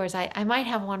yours. I might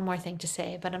have one more thing to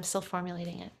say, but I'm still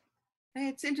formulating it.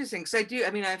 It's interesting because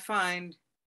I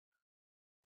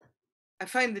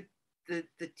find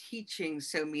the teaching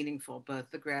so meaningful, both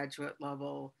the graduate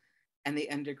level and the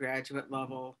undergraduate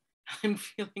level. I'm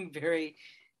feeling very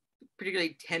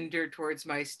particularly tender towards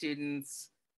my students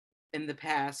in the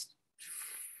past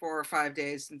 4 or 5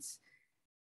 days since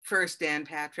first Dan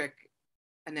Patrick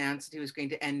announced he was going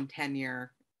to end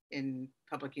tenure in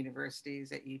public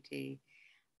universities at UT.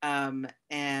 And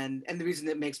the reason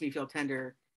that makes me feel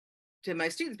tender to my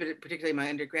students, but particularly my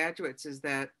undergraduates, is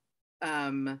that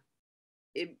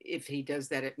if he does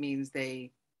that, it means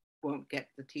they won't get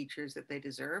the teachers that they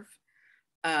deserve,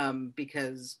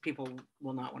 because people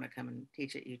will not want to come and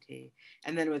teach at UT.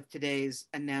 And then with today's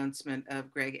announcement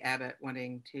of Greg Abbott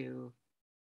wanting to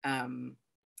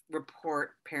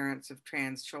report parents of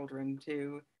trans children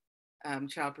to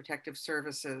Child Protective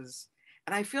Services.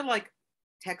 And I feel like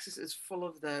Texas is full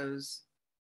of those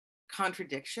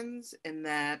contradictions in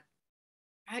that,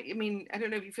 I mean, I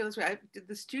don't know if you feel this way.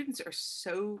 The students are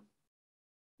so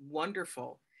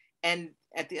wonderful. And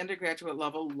at the undergraduate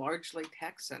level, largely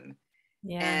Texan.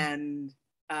 Yeah. And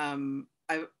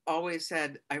I've always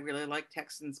said I really like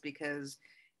Texans because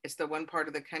it's the one part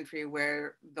of the country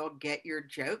where they'll get your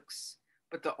jokes,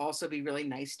 but they'll also be really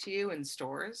nice to you in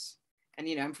stores. And,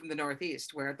 I'm from the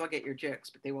Northeast where they'll get your jokes,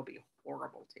 but they will be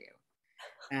horrible to you.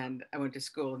 And I went to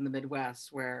school in the Midwest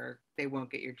where they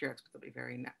won't get your jokes, but they'll be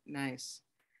very nice.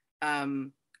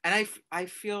 And I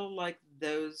feel like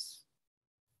those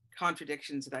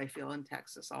contradictions that I feel in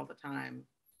Texas all the time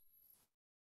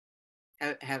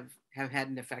have had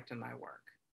an effect on my work.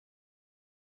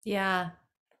 Yeah.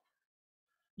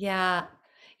 Yeah.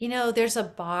 There's a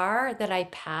bar that I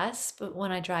pass, but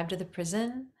when I drive to the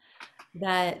prison,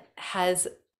 that has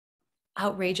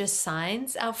outrageous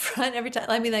signs out front every time.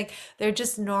 I mean, like, they're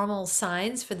just normal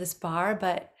signs for this bar,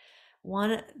 but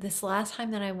this last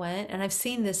time that I went, and I've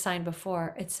seen this sign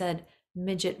before, it said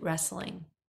midget wrestling.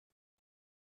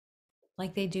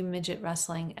 Like, they do midget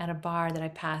wrestling at a bar that I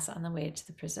pass on the way to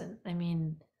the prison. I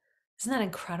mean, isn't that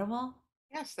incredible?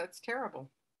 Yes, that's terrible.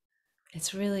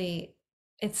 It's really,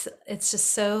 it's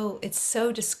so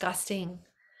disgusting.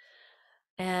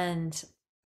 And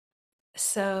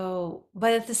so,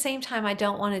 but at the same time, I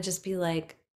don't want to just be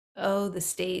like, oh, the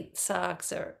state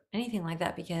sucks or anything like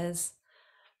that, because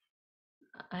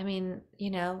I mean,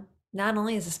 not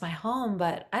only is this my home,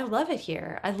 but I love it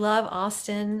here. I love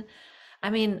Austin. I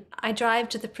mean, I drive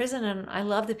to the prison and I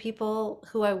love the people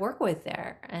who I work with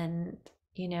there. And,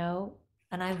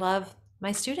 and I love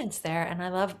my students there. And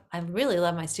I really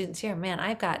love my students here. Man,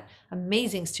 I've got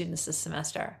amazing students this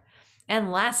semester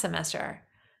and last semester.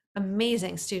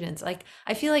 Amazing students. Like,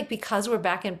 I feel like because we're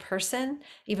back in person,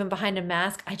 even behind a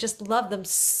mask, I just love them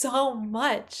so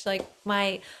much. Like,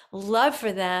 my love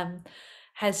for them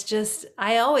has just,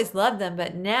 I always loved them,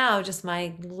 but now just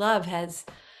my love has,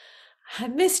 I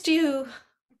missed you.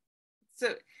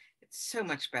 So it's so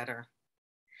much better.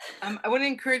 I want to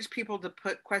encourage people to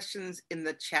put questions in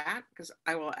the chat because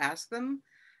I will ask them.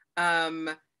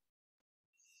 But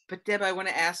Deb, I want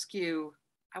to ask you,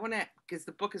 because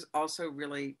the book is also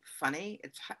really funny.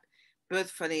 It's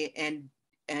both funny and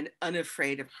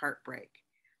unafraid of heartbreak.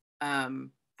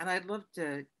 And I'd love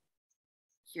to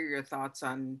hear your thoughts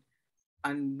on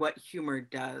what humor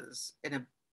does in a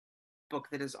book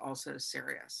that is also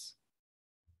serious.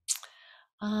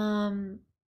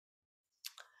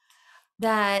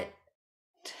 That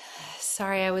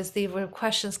sorry, there were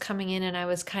questions coming in and I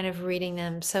was kind of reading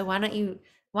them. So why don't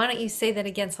you say that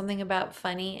again? Something about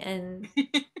funny and you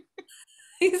said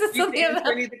You can something answer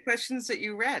about any of the questions that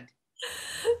you read.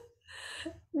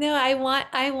 No, I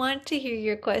want to hear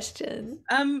your question.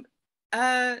 No,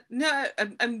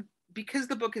 I'm because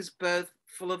the book is both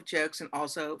full of jokes and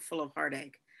also full of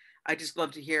heartache. I just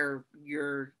love to hear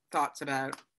your thoughts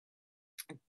about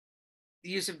the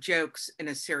use of jokes in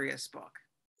a serious book.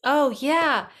 Oh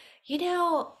yeah.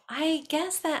 I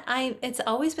guess that it's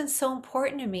always been so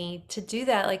important to me to do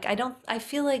that. Like I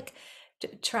feel like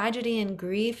tragedy and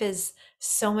grief is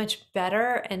so much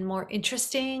better and more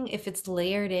interesting if it's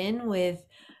layered in with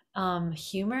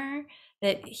humor.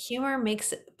 That humor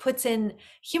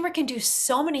can do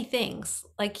so many things.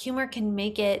 Like humor can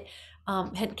make it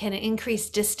can increase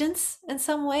distance in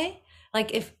some way.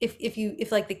 Like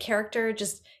if like the character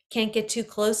just can't get too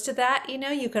close to that,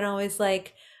 you can always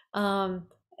like um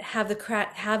have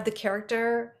the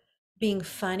character being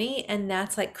funny, and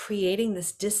that's like creating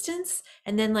this distance,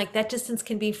 and then like that distance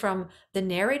can be from the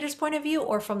narrator's point of view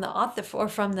or from the author or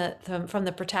from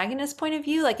the protagonist's point of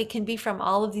view. Like it can be from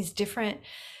all of these different,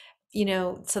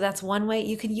 so that's one way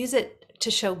you can use it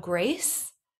to show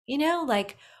grace,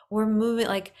 like we're moving,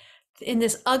 like in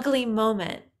this ugly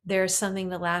moment there's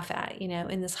something to laugh at,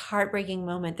 in this heartbreaking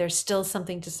moment there's still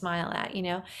something to smile at.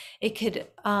 It could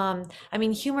I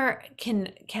mean, humor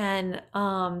can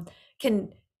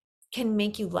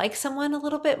make you like someone a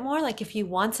little bit more. Like if you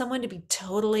want someone to be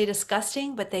totally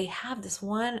disgusting but they have this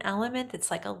one element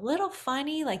that's like a little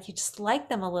funny, like you just like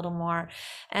them a little more.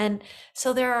 And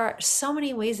so there are so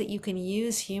many ways that you can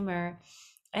use humor.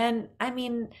 And I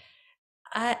mean,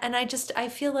 I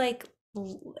feel like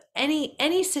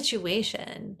any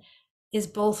situation is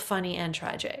both funny and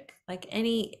tragic. Like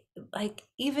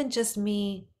even just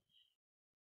me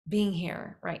being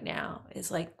here right now is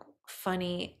like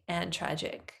funny and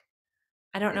tragic.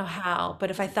 I don't know how, but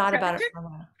if I thought about it Tragic? for a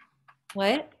while.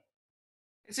 What?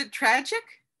 Is it tragic?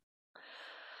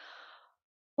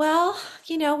 Well,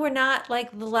 we're not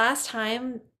like the last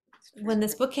time when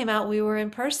this book came out, we were in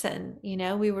person,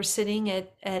 we were sitting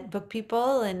at Book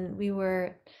People and we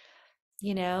were,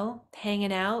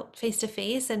 hanging out face to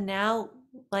face. And now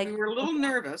like We were a little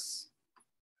nervous.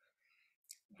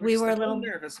 we Just were a a little little,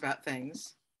 nervous about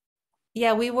things.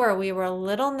 yeah, we were a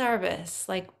little nervous,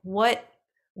 like what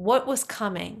was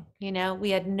coming, we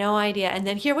had no idea. And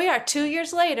then here we are 2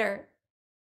 years later.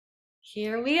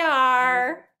 Here we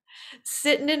are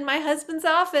sitting in my husband's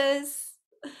office,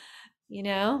 you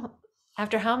know,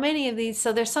 after how many of these?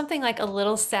 So there's something like a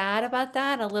little sad about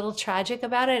that, a little tragic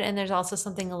about it. And there's also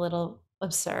something a little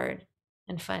absurd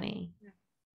and funny, Yeah,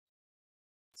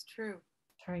 it's true.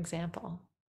 for example.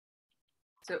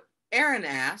 So Aaron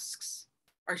asks,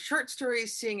 are short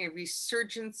stories seeing a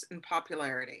resurgence in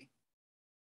popularity?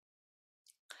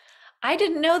 I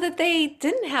didn't know that they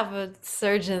didn't have a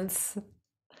surgence.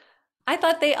 I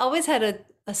thought they always had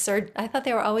a surge. I thought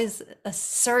they were always a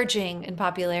surging in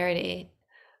popularity.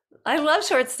 I love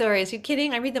short stories. You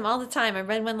kidding? I read them all the time. I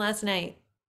read one last night.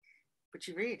 What'd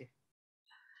you read?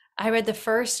 I read the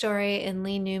first story in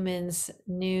Lee Newman's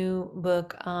new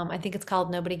book. I think it's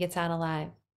called Nobody Gets Out Alive.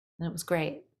 And it was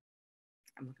great.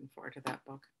 I'm looking forward to that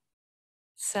book.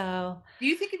 So, do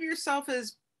you think of yourself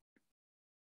as,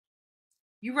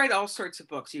 you write all sorts of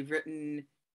books. You've written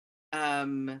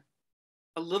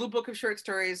a little book of short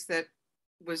stories that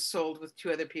was sold with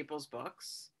two other people's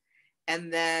books,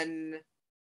 and then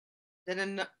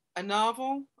a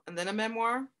novel, and then a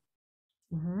memoir,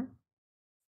 mhm.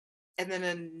 and then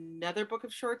another book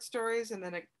of short stories, and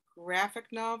then a graphic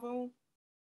novel,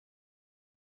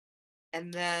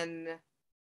 and then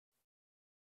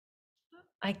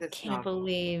I this can't novel.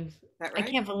 believe, Is that I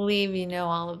right? can't believe you know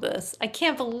all of this. I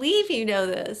can't believe you know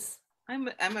this. I'm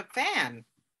a fan.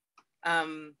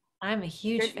 I'm a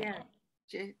huge fan.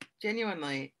 Yeah,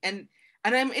 genuinely, and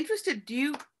I'm interested.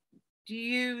 Do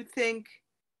you think,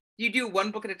 you do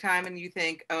one book at a time and you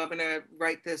think, oh, I'm going to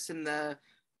write this in the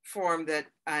form that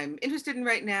I'm interested in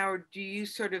right now, or do you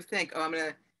sort of think, oh, I'm going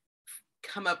to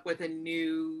come up with a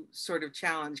new sort of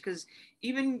challenge? Because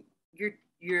even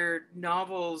your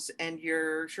novels and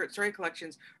your short story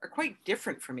collections are quite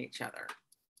different from each other.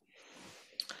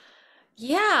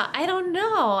 Yeah, I don't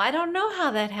know. I don't know how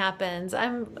that happens.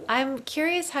 I'm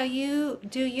curious how you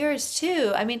do yours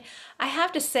too. I mean, I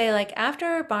have to say, like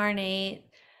after Barn 8,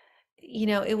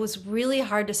 it was really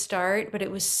hard to start, but it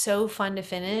was so fun to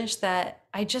finish that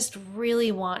I just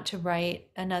really want to write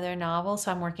another novel.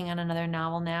 So I'm working on another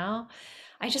novel now.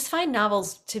 I just find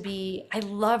novels to be, I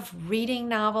love reading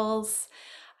novels.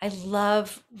 I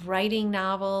love writing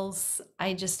novels.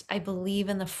 I believe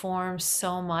in the form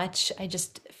so much. I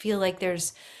just feel like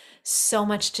there's so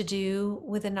much to do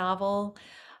with a novel.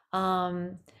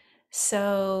 Um,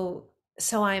 so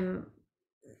so I'm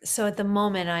so at the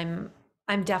moment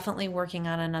I'm definitely working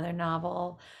on another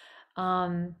novel.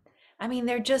 Um, I mean,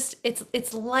 they're just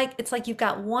it's like you've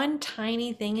got one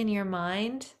tiny thing in your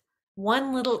mind,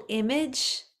 one little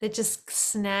image that just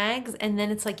snags, and then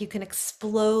it's like you can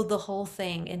explode the whole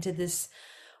thing into this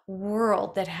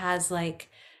world that has like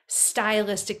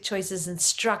stylistic choices and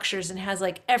structures and has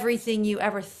like everything you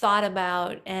ever thought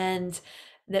about and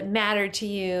that mattered to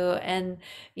you. And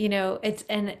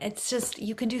it's just,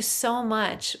 you can do so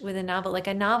much with a novel. Like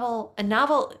a novel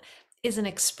is an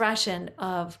expression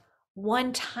of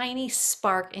one tiny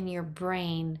spark in your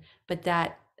brain, but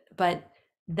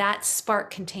that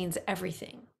spark contains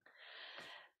everything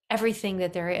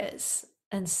that there is.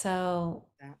 And so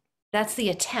Yeah. that's the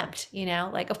attempt,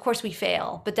 like of course we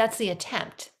fail, but that's the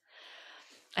attempt.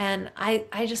 And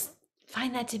I just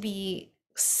find that to be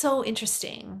so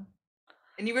interesting.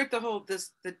 And you wrote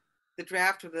the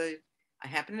draft of the. I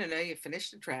happen to know you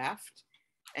finished the draft,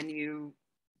 and you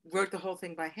wrote the whole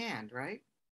thing by hand, right?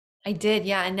 I did,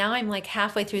 yeah. And now I'm like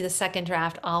halfway through the second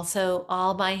draft, also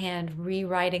all by hand,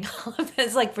 rewriting all of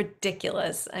this, like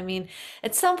ridiculous. I mean,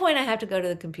 at some point I have to go to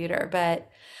the computer,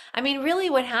 but I mean, really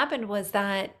what happened was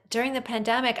that during the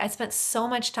pandemic, I spent so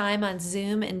much time on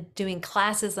Zoom and doing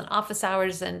classes and office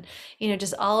hours and,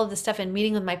 just all of the stuff and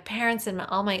meeting with my parents and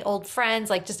all my old friends,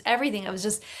 like just everything.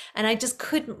 And I just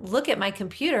couldn't look at my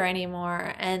computer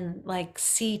anymore and like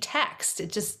see text.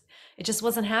 It just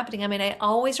wasn't happening. I mean, I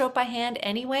always wrote by hand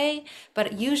anyway,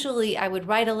 but usually I would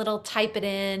write a little, type it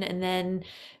in, and then,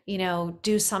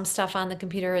 do some stuff on the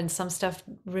computer and some stuff,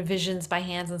 revisions by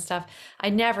hands and stuff. I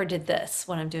never did this,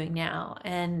 what I'm doing now.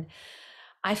 And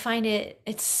I find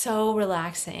it's so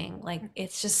relaxing. Like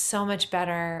it's just so much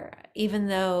better, even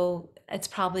though it's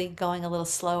probably going a little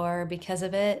slower because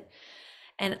of it.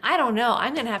 And I don't know,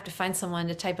 I'm gonna have to find someone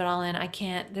to type it all in. I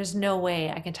can't, there's no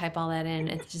way I can type all that in.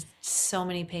 It's just so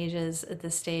many pages at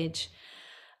this stage.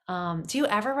 Do you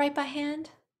ever write by hand?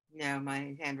 No,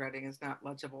 my handwriting is not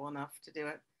legible enough to do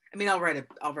it. I mean, I'll write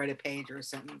a page or a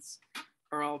sentence,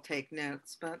 or I'll take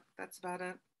notes, but that's about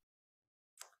it.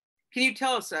 Can you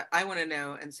tell us? I want to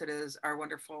know, and so does our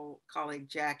wonderful colleague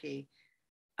Jackie,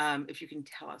 if you can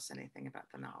tell us anything about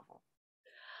the novel.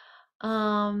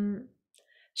 Um,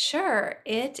 sure.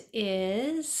 It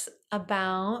is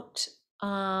about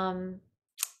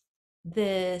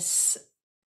this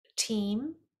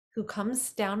team who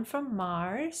comes down from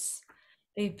Mars.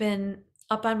 They've been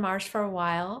up on Mars for a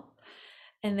while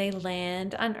and they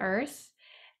land on Earth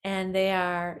and they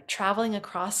are traveling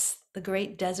across the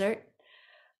great desert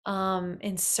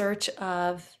in search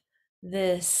of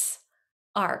this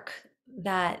ark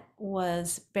that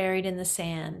was buried in the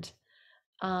sand,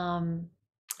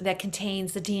 that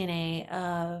contains the DNA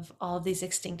of all of these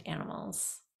extinct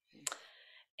animals.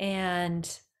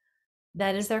 And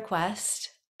that is their quest.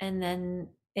 And then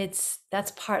that's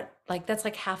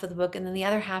like half of the book. And then the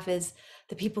other half is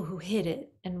the people who hid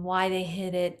it and why they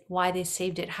hid it, why they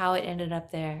saved it, how it ended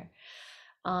up there.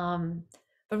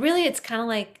 But really it's kind of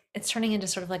like, it's turning into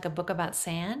sort of like a book about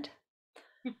sand.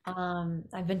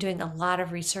 I've been doing a lot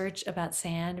of research about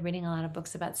sand, reading a lot of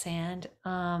books about sand.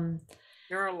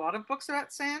 There are a lot of books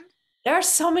about sand. There are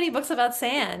so many books about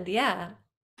sand. Yeah.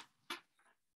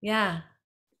 Yeah.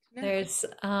 No. There's,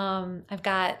 I've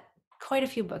got quite a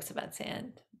few books about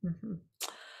sand.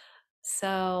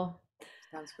 So,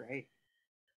 Sounds great.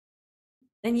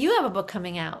 and you have a book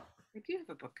coming out, I do have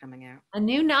a book coming out. a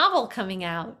new novel coming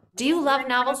out. Do you love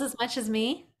novels as much as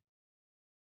me?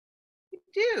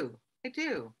 I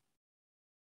do.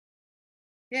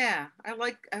 Yeah, I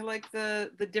like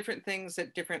the different things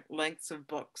that different lengths of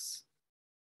books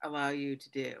allow you to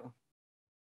do.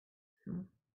 Hmm.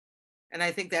 And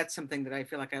I think that's something that I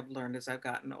feel like I've learned as I've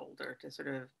gotten older, to sort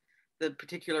of the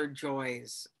particular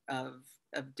joys of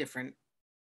different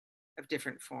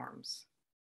forms.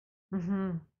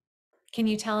 Mm-hmm. Can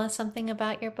you tell us something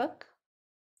about your book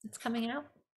that's coming out?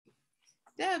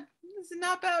 Deb, this is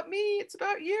not about me, it's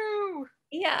about you.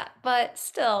 Yeah, but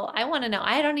still, I want to know.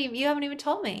 You haven't even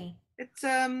told me. It's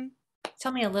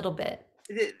Tell me a little bit.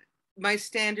 my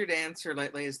standard answer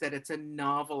lately is that it's a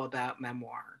novel about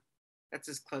memoir. That's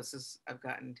as close as I've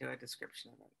gotten to a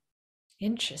description of it.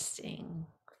 Interesting.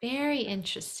 Very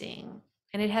interesting.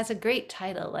 And it has a great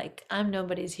title, like I'm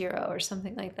Nobody's Hero or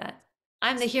something like that.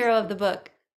 I'm the hero of the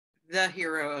book. The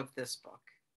hero of this book.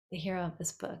 The hero of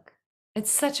this book.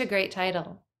 It's such a great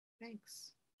title.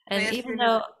 Thanks. And even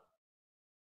though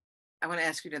I want to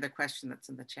ask you another question that's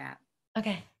in the chat.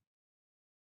 Okay.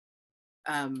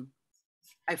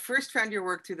 I first found your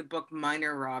work through the book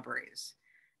Minor Robberies.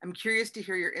 I'm curious to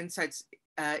hear your insights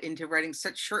into writing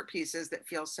such short pieces that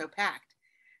feel so packed.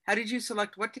 How did you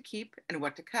select what to keep and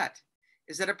what to cut?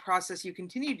 Is that a process you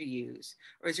continue to use,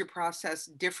 or is your process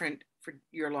different for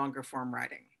your longer form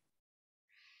writing?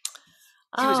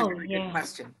 It was a really good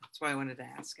question. That's why I wanted to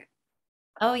ask it.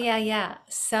 Oh, yeah.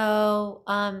 So,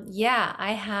 yeah,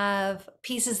 I have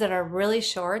pieces that are really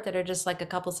short, that are just like a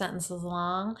couple sentences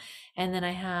long. And then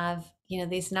I have,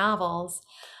 these novels.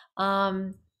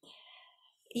 Yeah,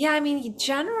 I mean,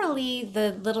 generally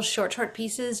the little short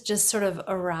pieces just sort of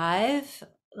arrive,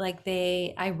 like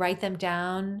I write them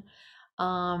down.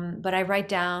 But I write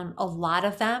down a lot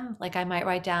of them. Like I might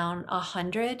write down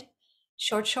 100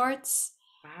 shorts,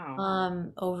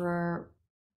 Wow. Over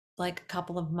like a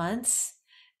couple of months.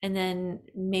 And then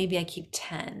maybe I keep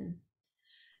 10,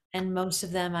 and most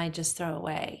of them I just throw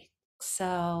away.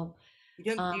 So,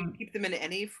 do you keep them in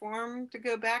any form to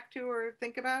go back to or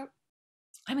think about?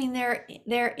 I mean,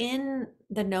 they're in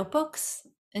the notebooks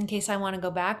in case I want to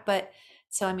go back. But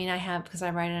so, I mean, I have, because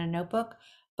I write in a notebook,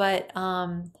 but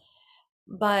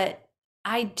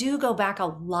I do go back a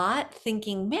lot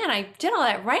thinking, man, I did all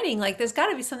that writing. Like there's got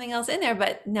to be something else in there.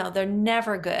 But no, they're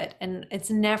never good. And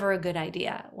it's never a good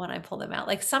idea when I pull them out.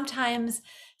 Like sometimes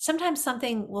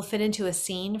something will fit into a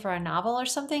scene for a novel or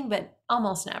something, but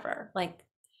almost never. Like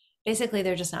basically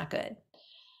they're just not good.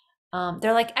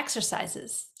 They're like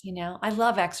exercises, I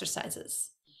love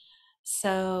exercises.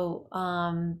 So,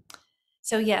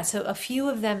 so a few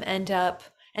of them end up,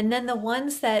 and then the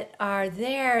ones that are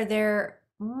there, they're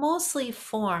mostly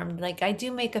formed. Like I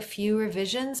do make a few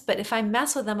revisions, but if I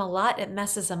mess with them a lot, it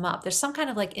messes them up. There's some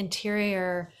kind of like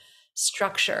interior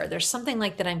structure. There's something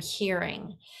like that I'm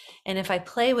hearing. And if I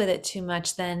play with it too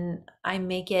much, then I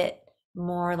make it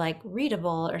more like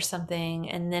readable or something.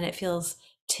 And then it feels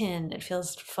it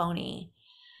feels phony.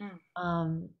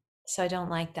 So I don't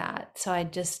like that. So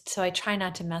I try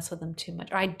not to mess with them too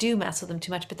much, or I do mess with them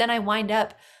too much, but then I wind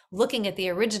up looking at the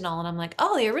original and I'm like,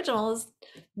 oh, the original is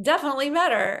definitely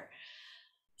better.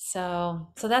 So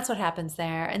that's what happens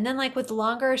there. And then like with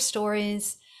longer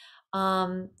stories,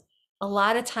 a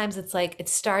lot of times it's like, it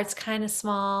starts kind of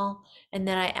small and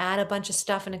then I add a bunch of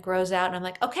stuff and it grows out and I'm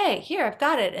like, okay, here, I've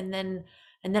got it. And then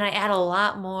I add a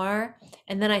lot more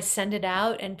and then I send it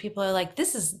out and people are like,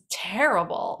 this is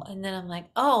terrible. And then I'm like,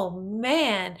 oh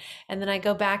man. And then I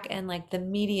go back and like the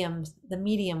medium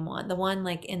one, the one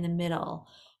like in the middle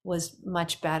was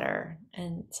much better.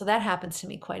 And so that happens to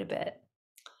me quite a bit.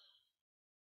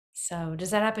 So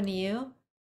does that happen to you?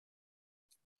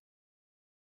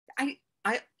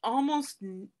 I almost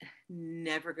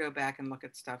never go back and look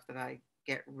at stuff that I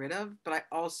get rid of, but I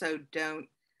also don't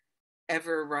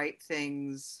ever write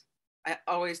things. I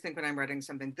always think when I'm writing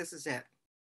something, this is it.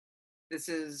 This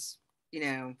is,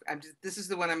 this is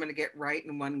the one I'm going to get right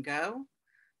in one go.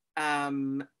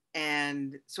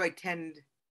 And so I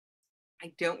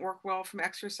don't work well from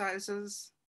exercises.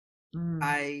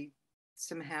 I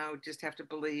somehow just have to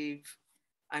believe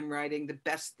I'm writing the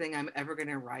best thing I'm ever going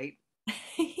to write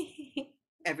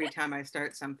every time I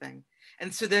start something.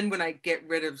 And so then when I get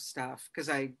rid of stuff, because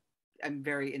I'm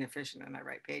very inefficient and I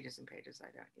write pages and pages I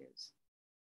don't use.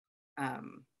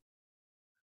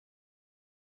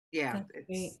 Yeah,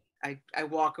 I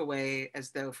walk away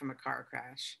as though from a car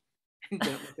crash and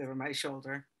don't look over my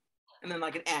shoulder. And then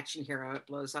like an action hero, it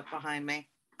blows up behind me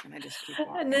and I just keep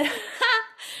walking.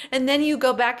 And then you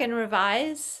go back and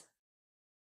revise?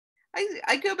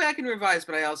 I go back and revise,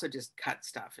 but I also just cut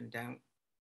stuff and don't.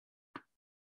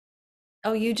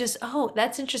 Oh,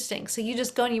 that's interesting. So you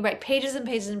just go and you write pages and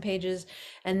pages and pages,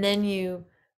 and then you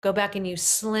go back and you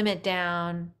slim it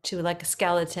down to like a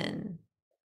skeleton.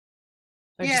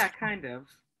 Yeah, kind of.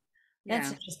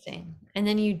 That's interesting. And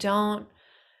then you don't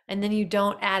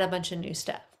add a bunch of new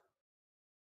stuff.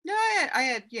 No,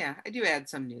 I do add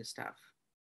some new stuff,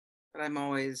 but I'm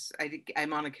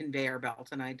on a conveyor belt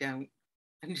and I'm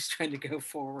just trying to go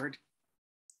forward.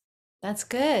 That's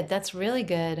good. That's really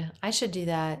good. I should do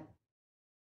that.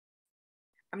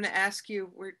 I'm going to ask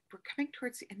you, we're coming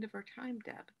towards the end of our time,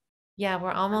 Deb. Yeah,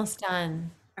 we're almost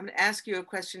done. I'm going to ask you a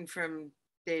question from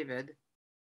David.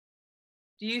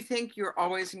 Do you think you're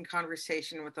always in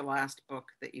conversation with the last book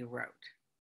that you wrote?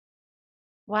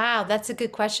 Wow, that's a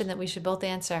good question that we should both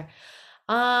answer.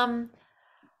 I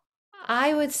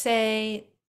would say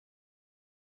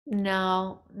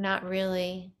no, not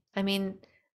really. I mean,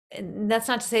 that's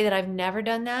not to say that I've never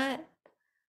done that,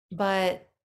 but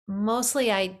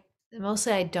mostly I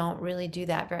mostly I don't really do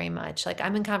that very much. Like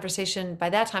I'm in conversation by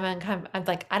that time, I'm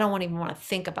like, I don't even want to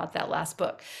think about that last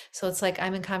book. So it's like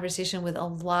I'm in conversation with a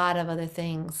lot of other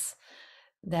things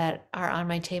that are on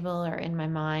my table or in my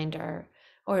mind, or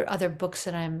other books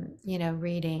that I'm,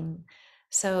 reading.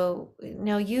 So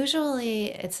no,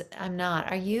 usually I'm not.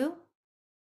 Are you?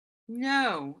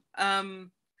 No.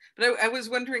 But I was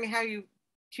wondering how you,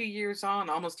 2 years on,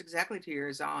 almost exactly 2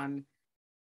 years on,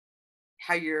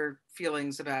 how your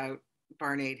feelings about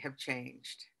Barn 8 have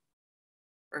changed,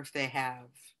 or if they have.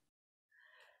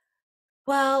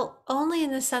 Well, only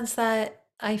in the sense that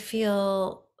I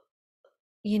feel,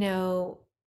 you know,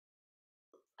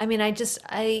 I mean, I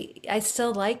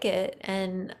still like it,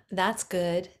 and that's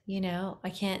good,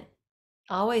 I can't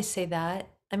always say that.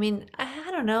 I mean, I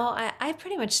don't know. I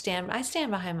pretty much I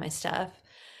stand behind my stuff.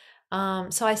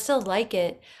 So I still like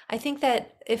it. I think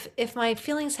that if my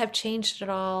feelings have changed at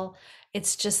all,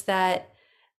 it's just that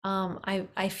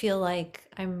I feel like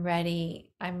I'm ready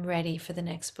for the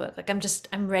next book. Like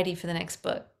I'm ready for the next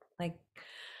book. Like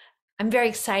I'm very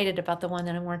excited about the one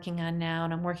that I'm working on now,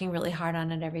 and I'm working really hard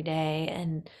on it every day.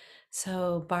 And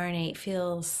so Barn 8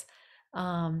 feels,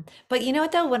 but you know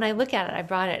what though, when I look at it, I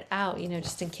brought it out,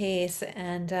 just in case.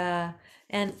 And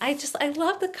I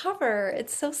love the cover.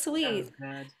 It's so Oh, sweet.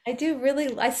 good.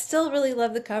 I still really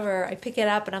love the cover. I pick it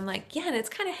up and I'm like, yeah, and it's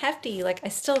kind of hefty. Like I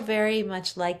still very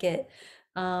much like it.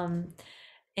 Um,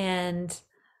 and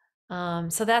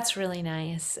so that's really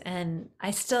nice. And I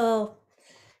still,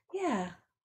 yeah.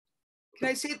 Can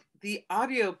I say the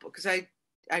audio book? Because I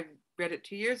read it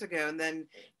 2 years ago, and then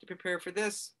to prepare for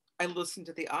this, I listened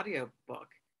to the audio book.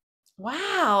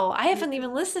 Wow, I haven't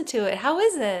even listened to it. How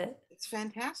is it? It's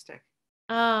fantastic.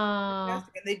 Oh,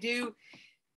 Fantastic. And they do,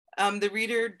 the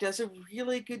reader does a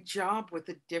really good job with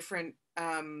the different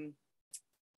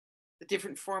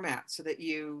formats, so that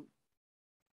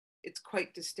it's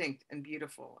quite distinct and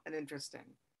beautiful and interesting.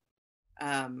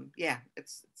 Yeah,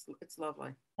 it's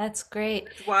lovely. that's great.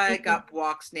 That's why I got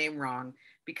Walk's name wrong,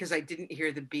 because I didn't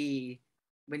hear the B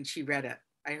when she read it.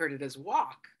 I heard it as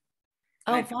walk,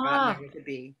 and Oh, I'd forgotten there wow. was a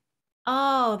B.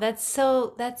 Oh, that's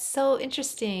so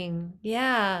interesting.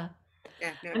 Yeah.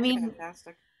 Yeah, no, I it's mean,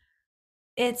 fantastic.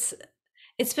 it's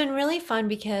it's been really fun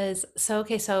because so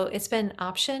it's been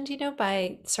optioned,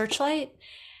 by Searchlight,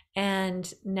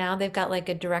 and now they've got like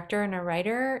a director and a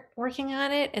writer working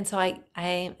on it, and so I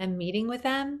am meeting with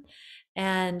them,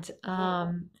 and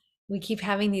Cool. we keep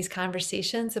having these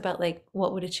conversations about like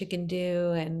what would a chicken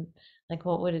do, and like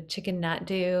what would a chicken not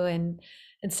do, and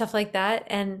stuff like that.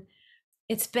 And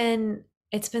it's been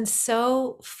it's been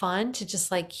so fun to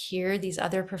just like hear these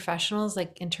other professionals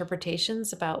like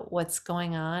interpretations about what's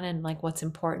going on and like what's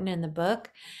important in the book.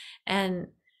 And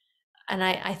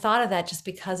I thought of that just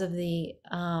because of the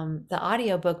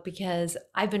audiobook, because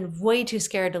I've been way too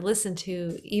scared to listen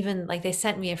to, even like they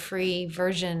sent me a free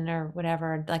version or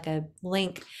whatever, like a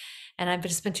link, and I've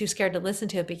just been too scared to listen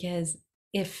to it because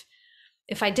if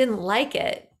if I didn't like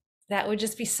it, that would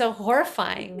just be so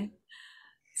horrifying.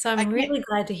 So I I'm can't. really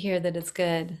glad to hear that it's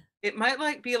good. It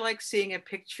might be like seeing a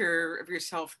picture of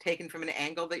yourself taken from an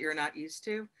angle that you're not used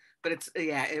to, but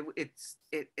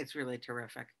it's really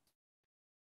terrific.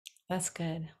 That's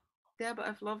good. Deb,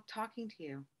 I've loved talking to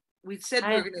you. We said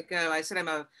we I were going to go. I said I'm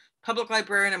a public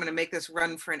librarian. I'm going to make this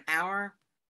run for an hour.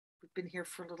 We've been here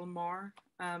for a little more,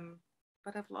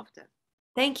 but I've loved it.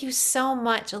 thank you so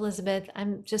much, Elizabeth.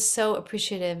 I'm just so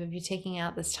appreciative of you taking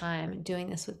out this time and doing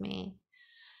this with me.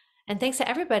 And thanks to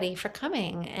everybody for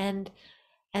coming, and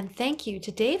thank you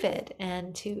to David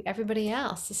and to everybody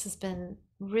else. This has been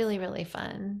really, really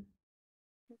fun.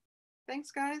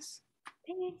 Thanks, guys.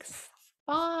 Thanks.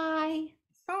 Bye.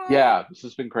 Bye. Yeah, this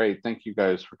has been great. Thank you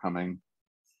guys for coming.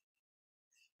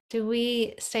 Do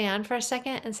we stay on for a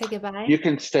second and say goodbye? You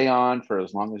can stay on for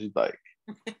as long as you'd like.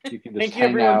 You can just Thank you hang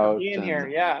everyone for out being here.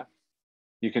 and Yeah.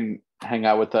 you can hang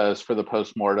out with us for the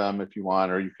postmortem if you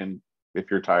want, or you can,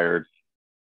 if you're tired,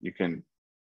 you can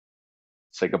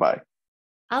say goodbye.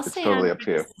 I'll It's stay totally on up for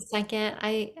to you. just a second.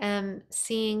 I am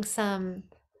seeing some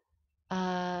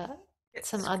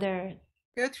other.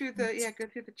 Go through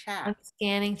the chat. I'm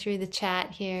scanning through the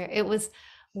chat here. It was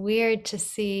weird to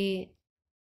see.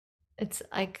 It's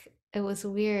like it was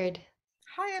weird.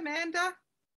 Hi, Amanda.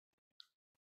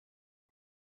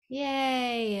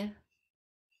 Yay.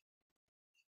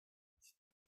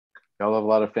 Y'all have a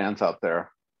lot of fans out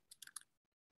there.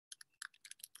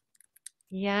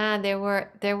 Yeah, there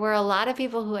were a lot of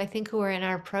people who I think who were in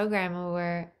our program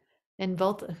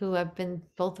who have been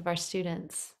both of our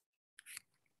students.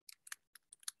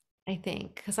 I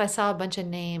think because I saw a bunch of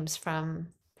names from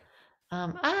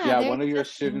Yeah, there's one of your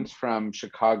Justin. students from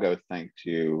Chicago thanked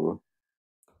you.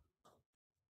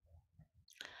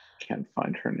 Can't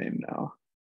find her name now.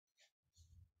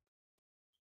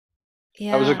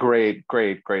 Yeah. That was a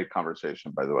great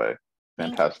conversation, by the way.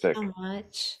 Fantastic. Thank you so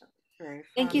much. Very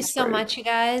Thank you fun. so Great. much, you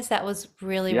guys. That was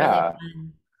really, really Yeah.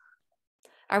 fun.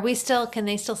 Are we still, can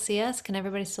they still see us? Can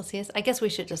everybody still see us? I guess we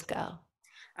should just go.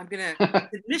 I'm gonna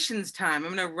admissions time.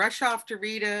 I'm gonna rush off to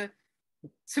read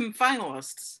some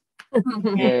finalists.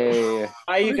 Yay.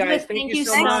 Hi, you guys. Elizabeth, Thank you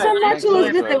so Thanks much. so much, Thanks,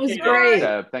 Elizabeth. It was Elizabeth. great.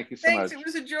 Deb, thank you so Thanks, much. it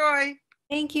was a joy.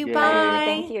 Thank you. Yay. Bye.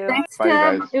 Thank you. Thanks, Bye, you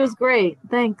Deb. guys. It was great.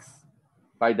 Thanks.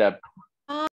 Bye, Deb.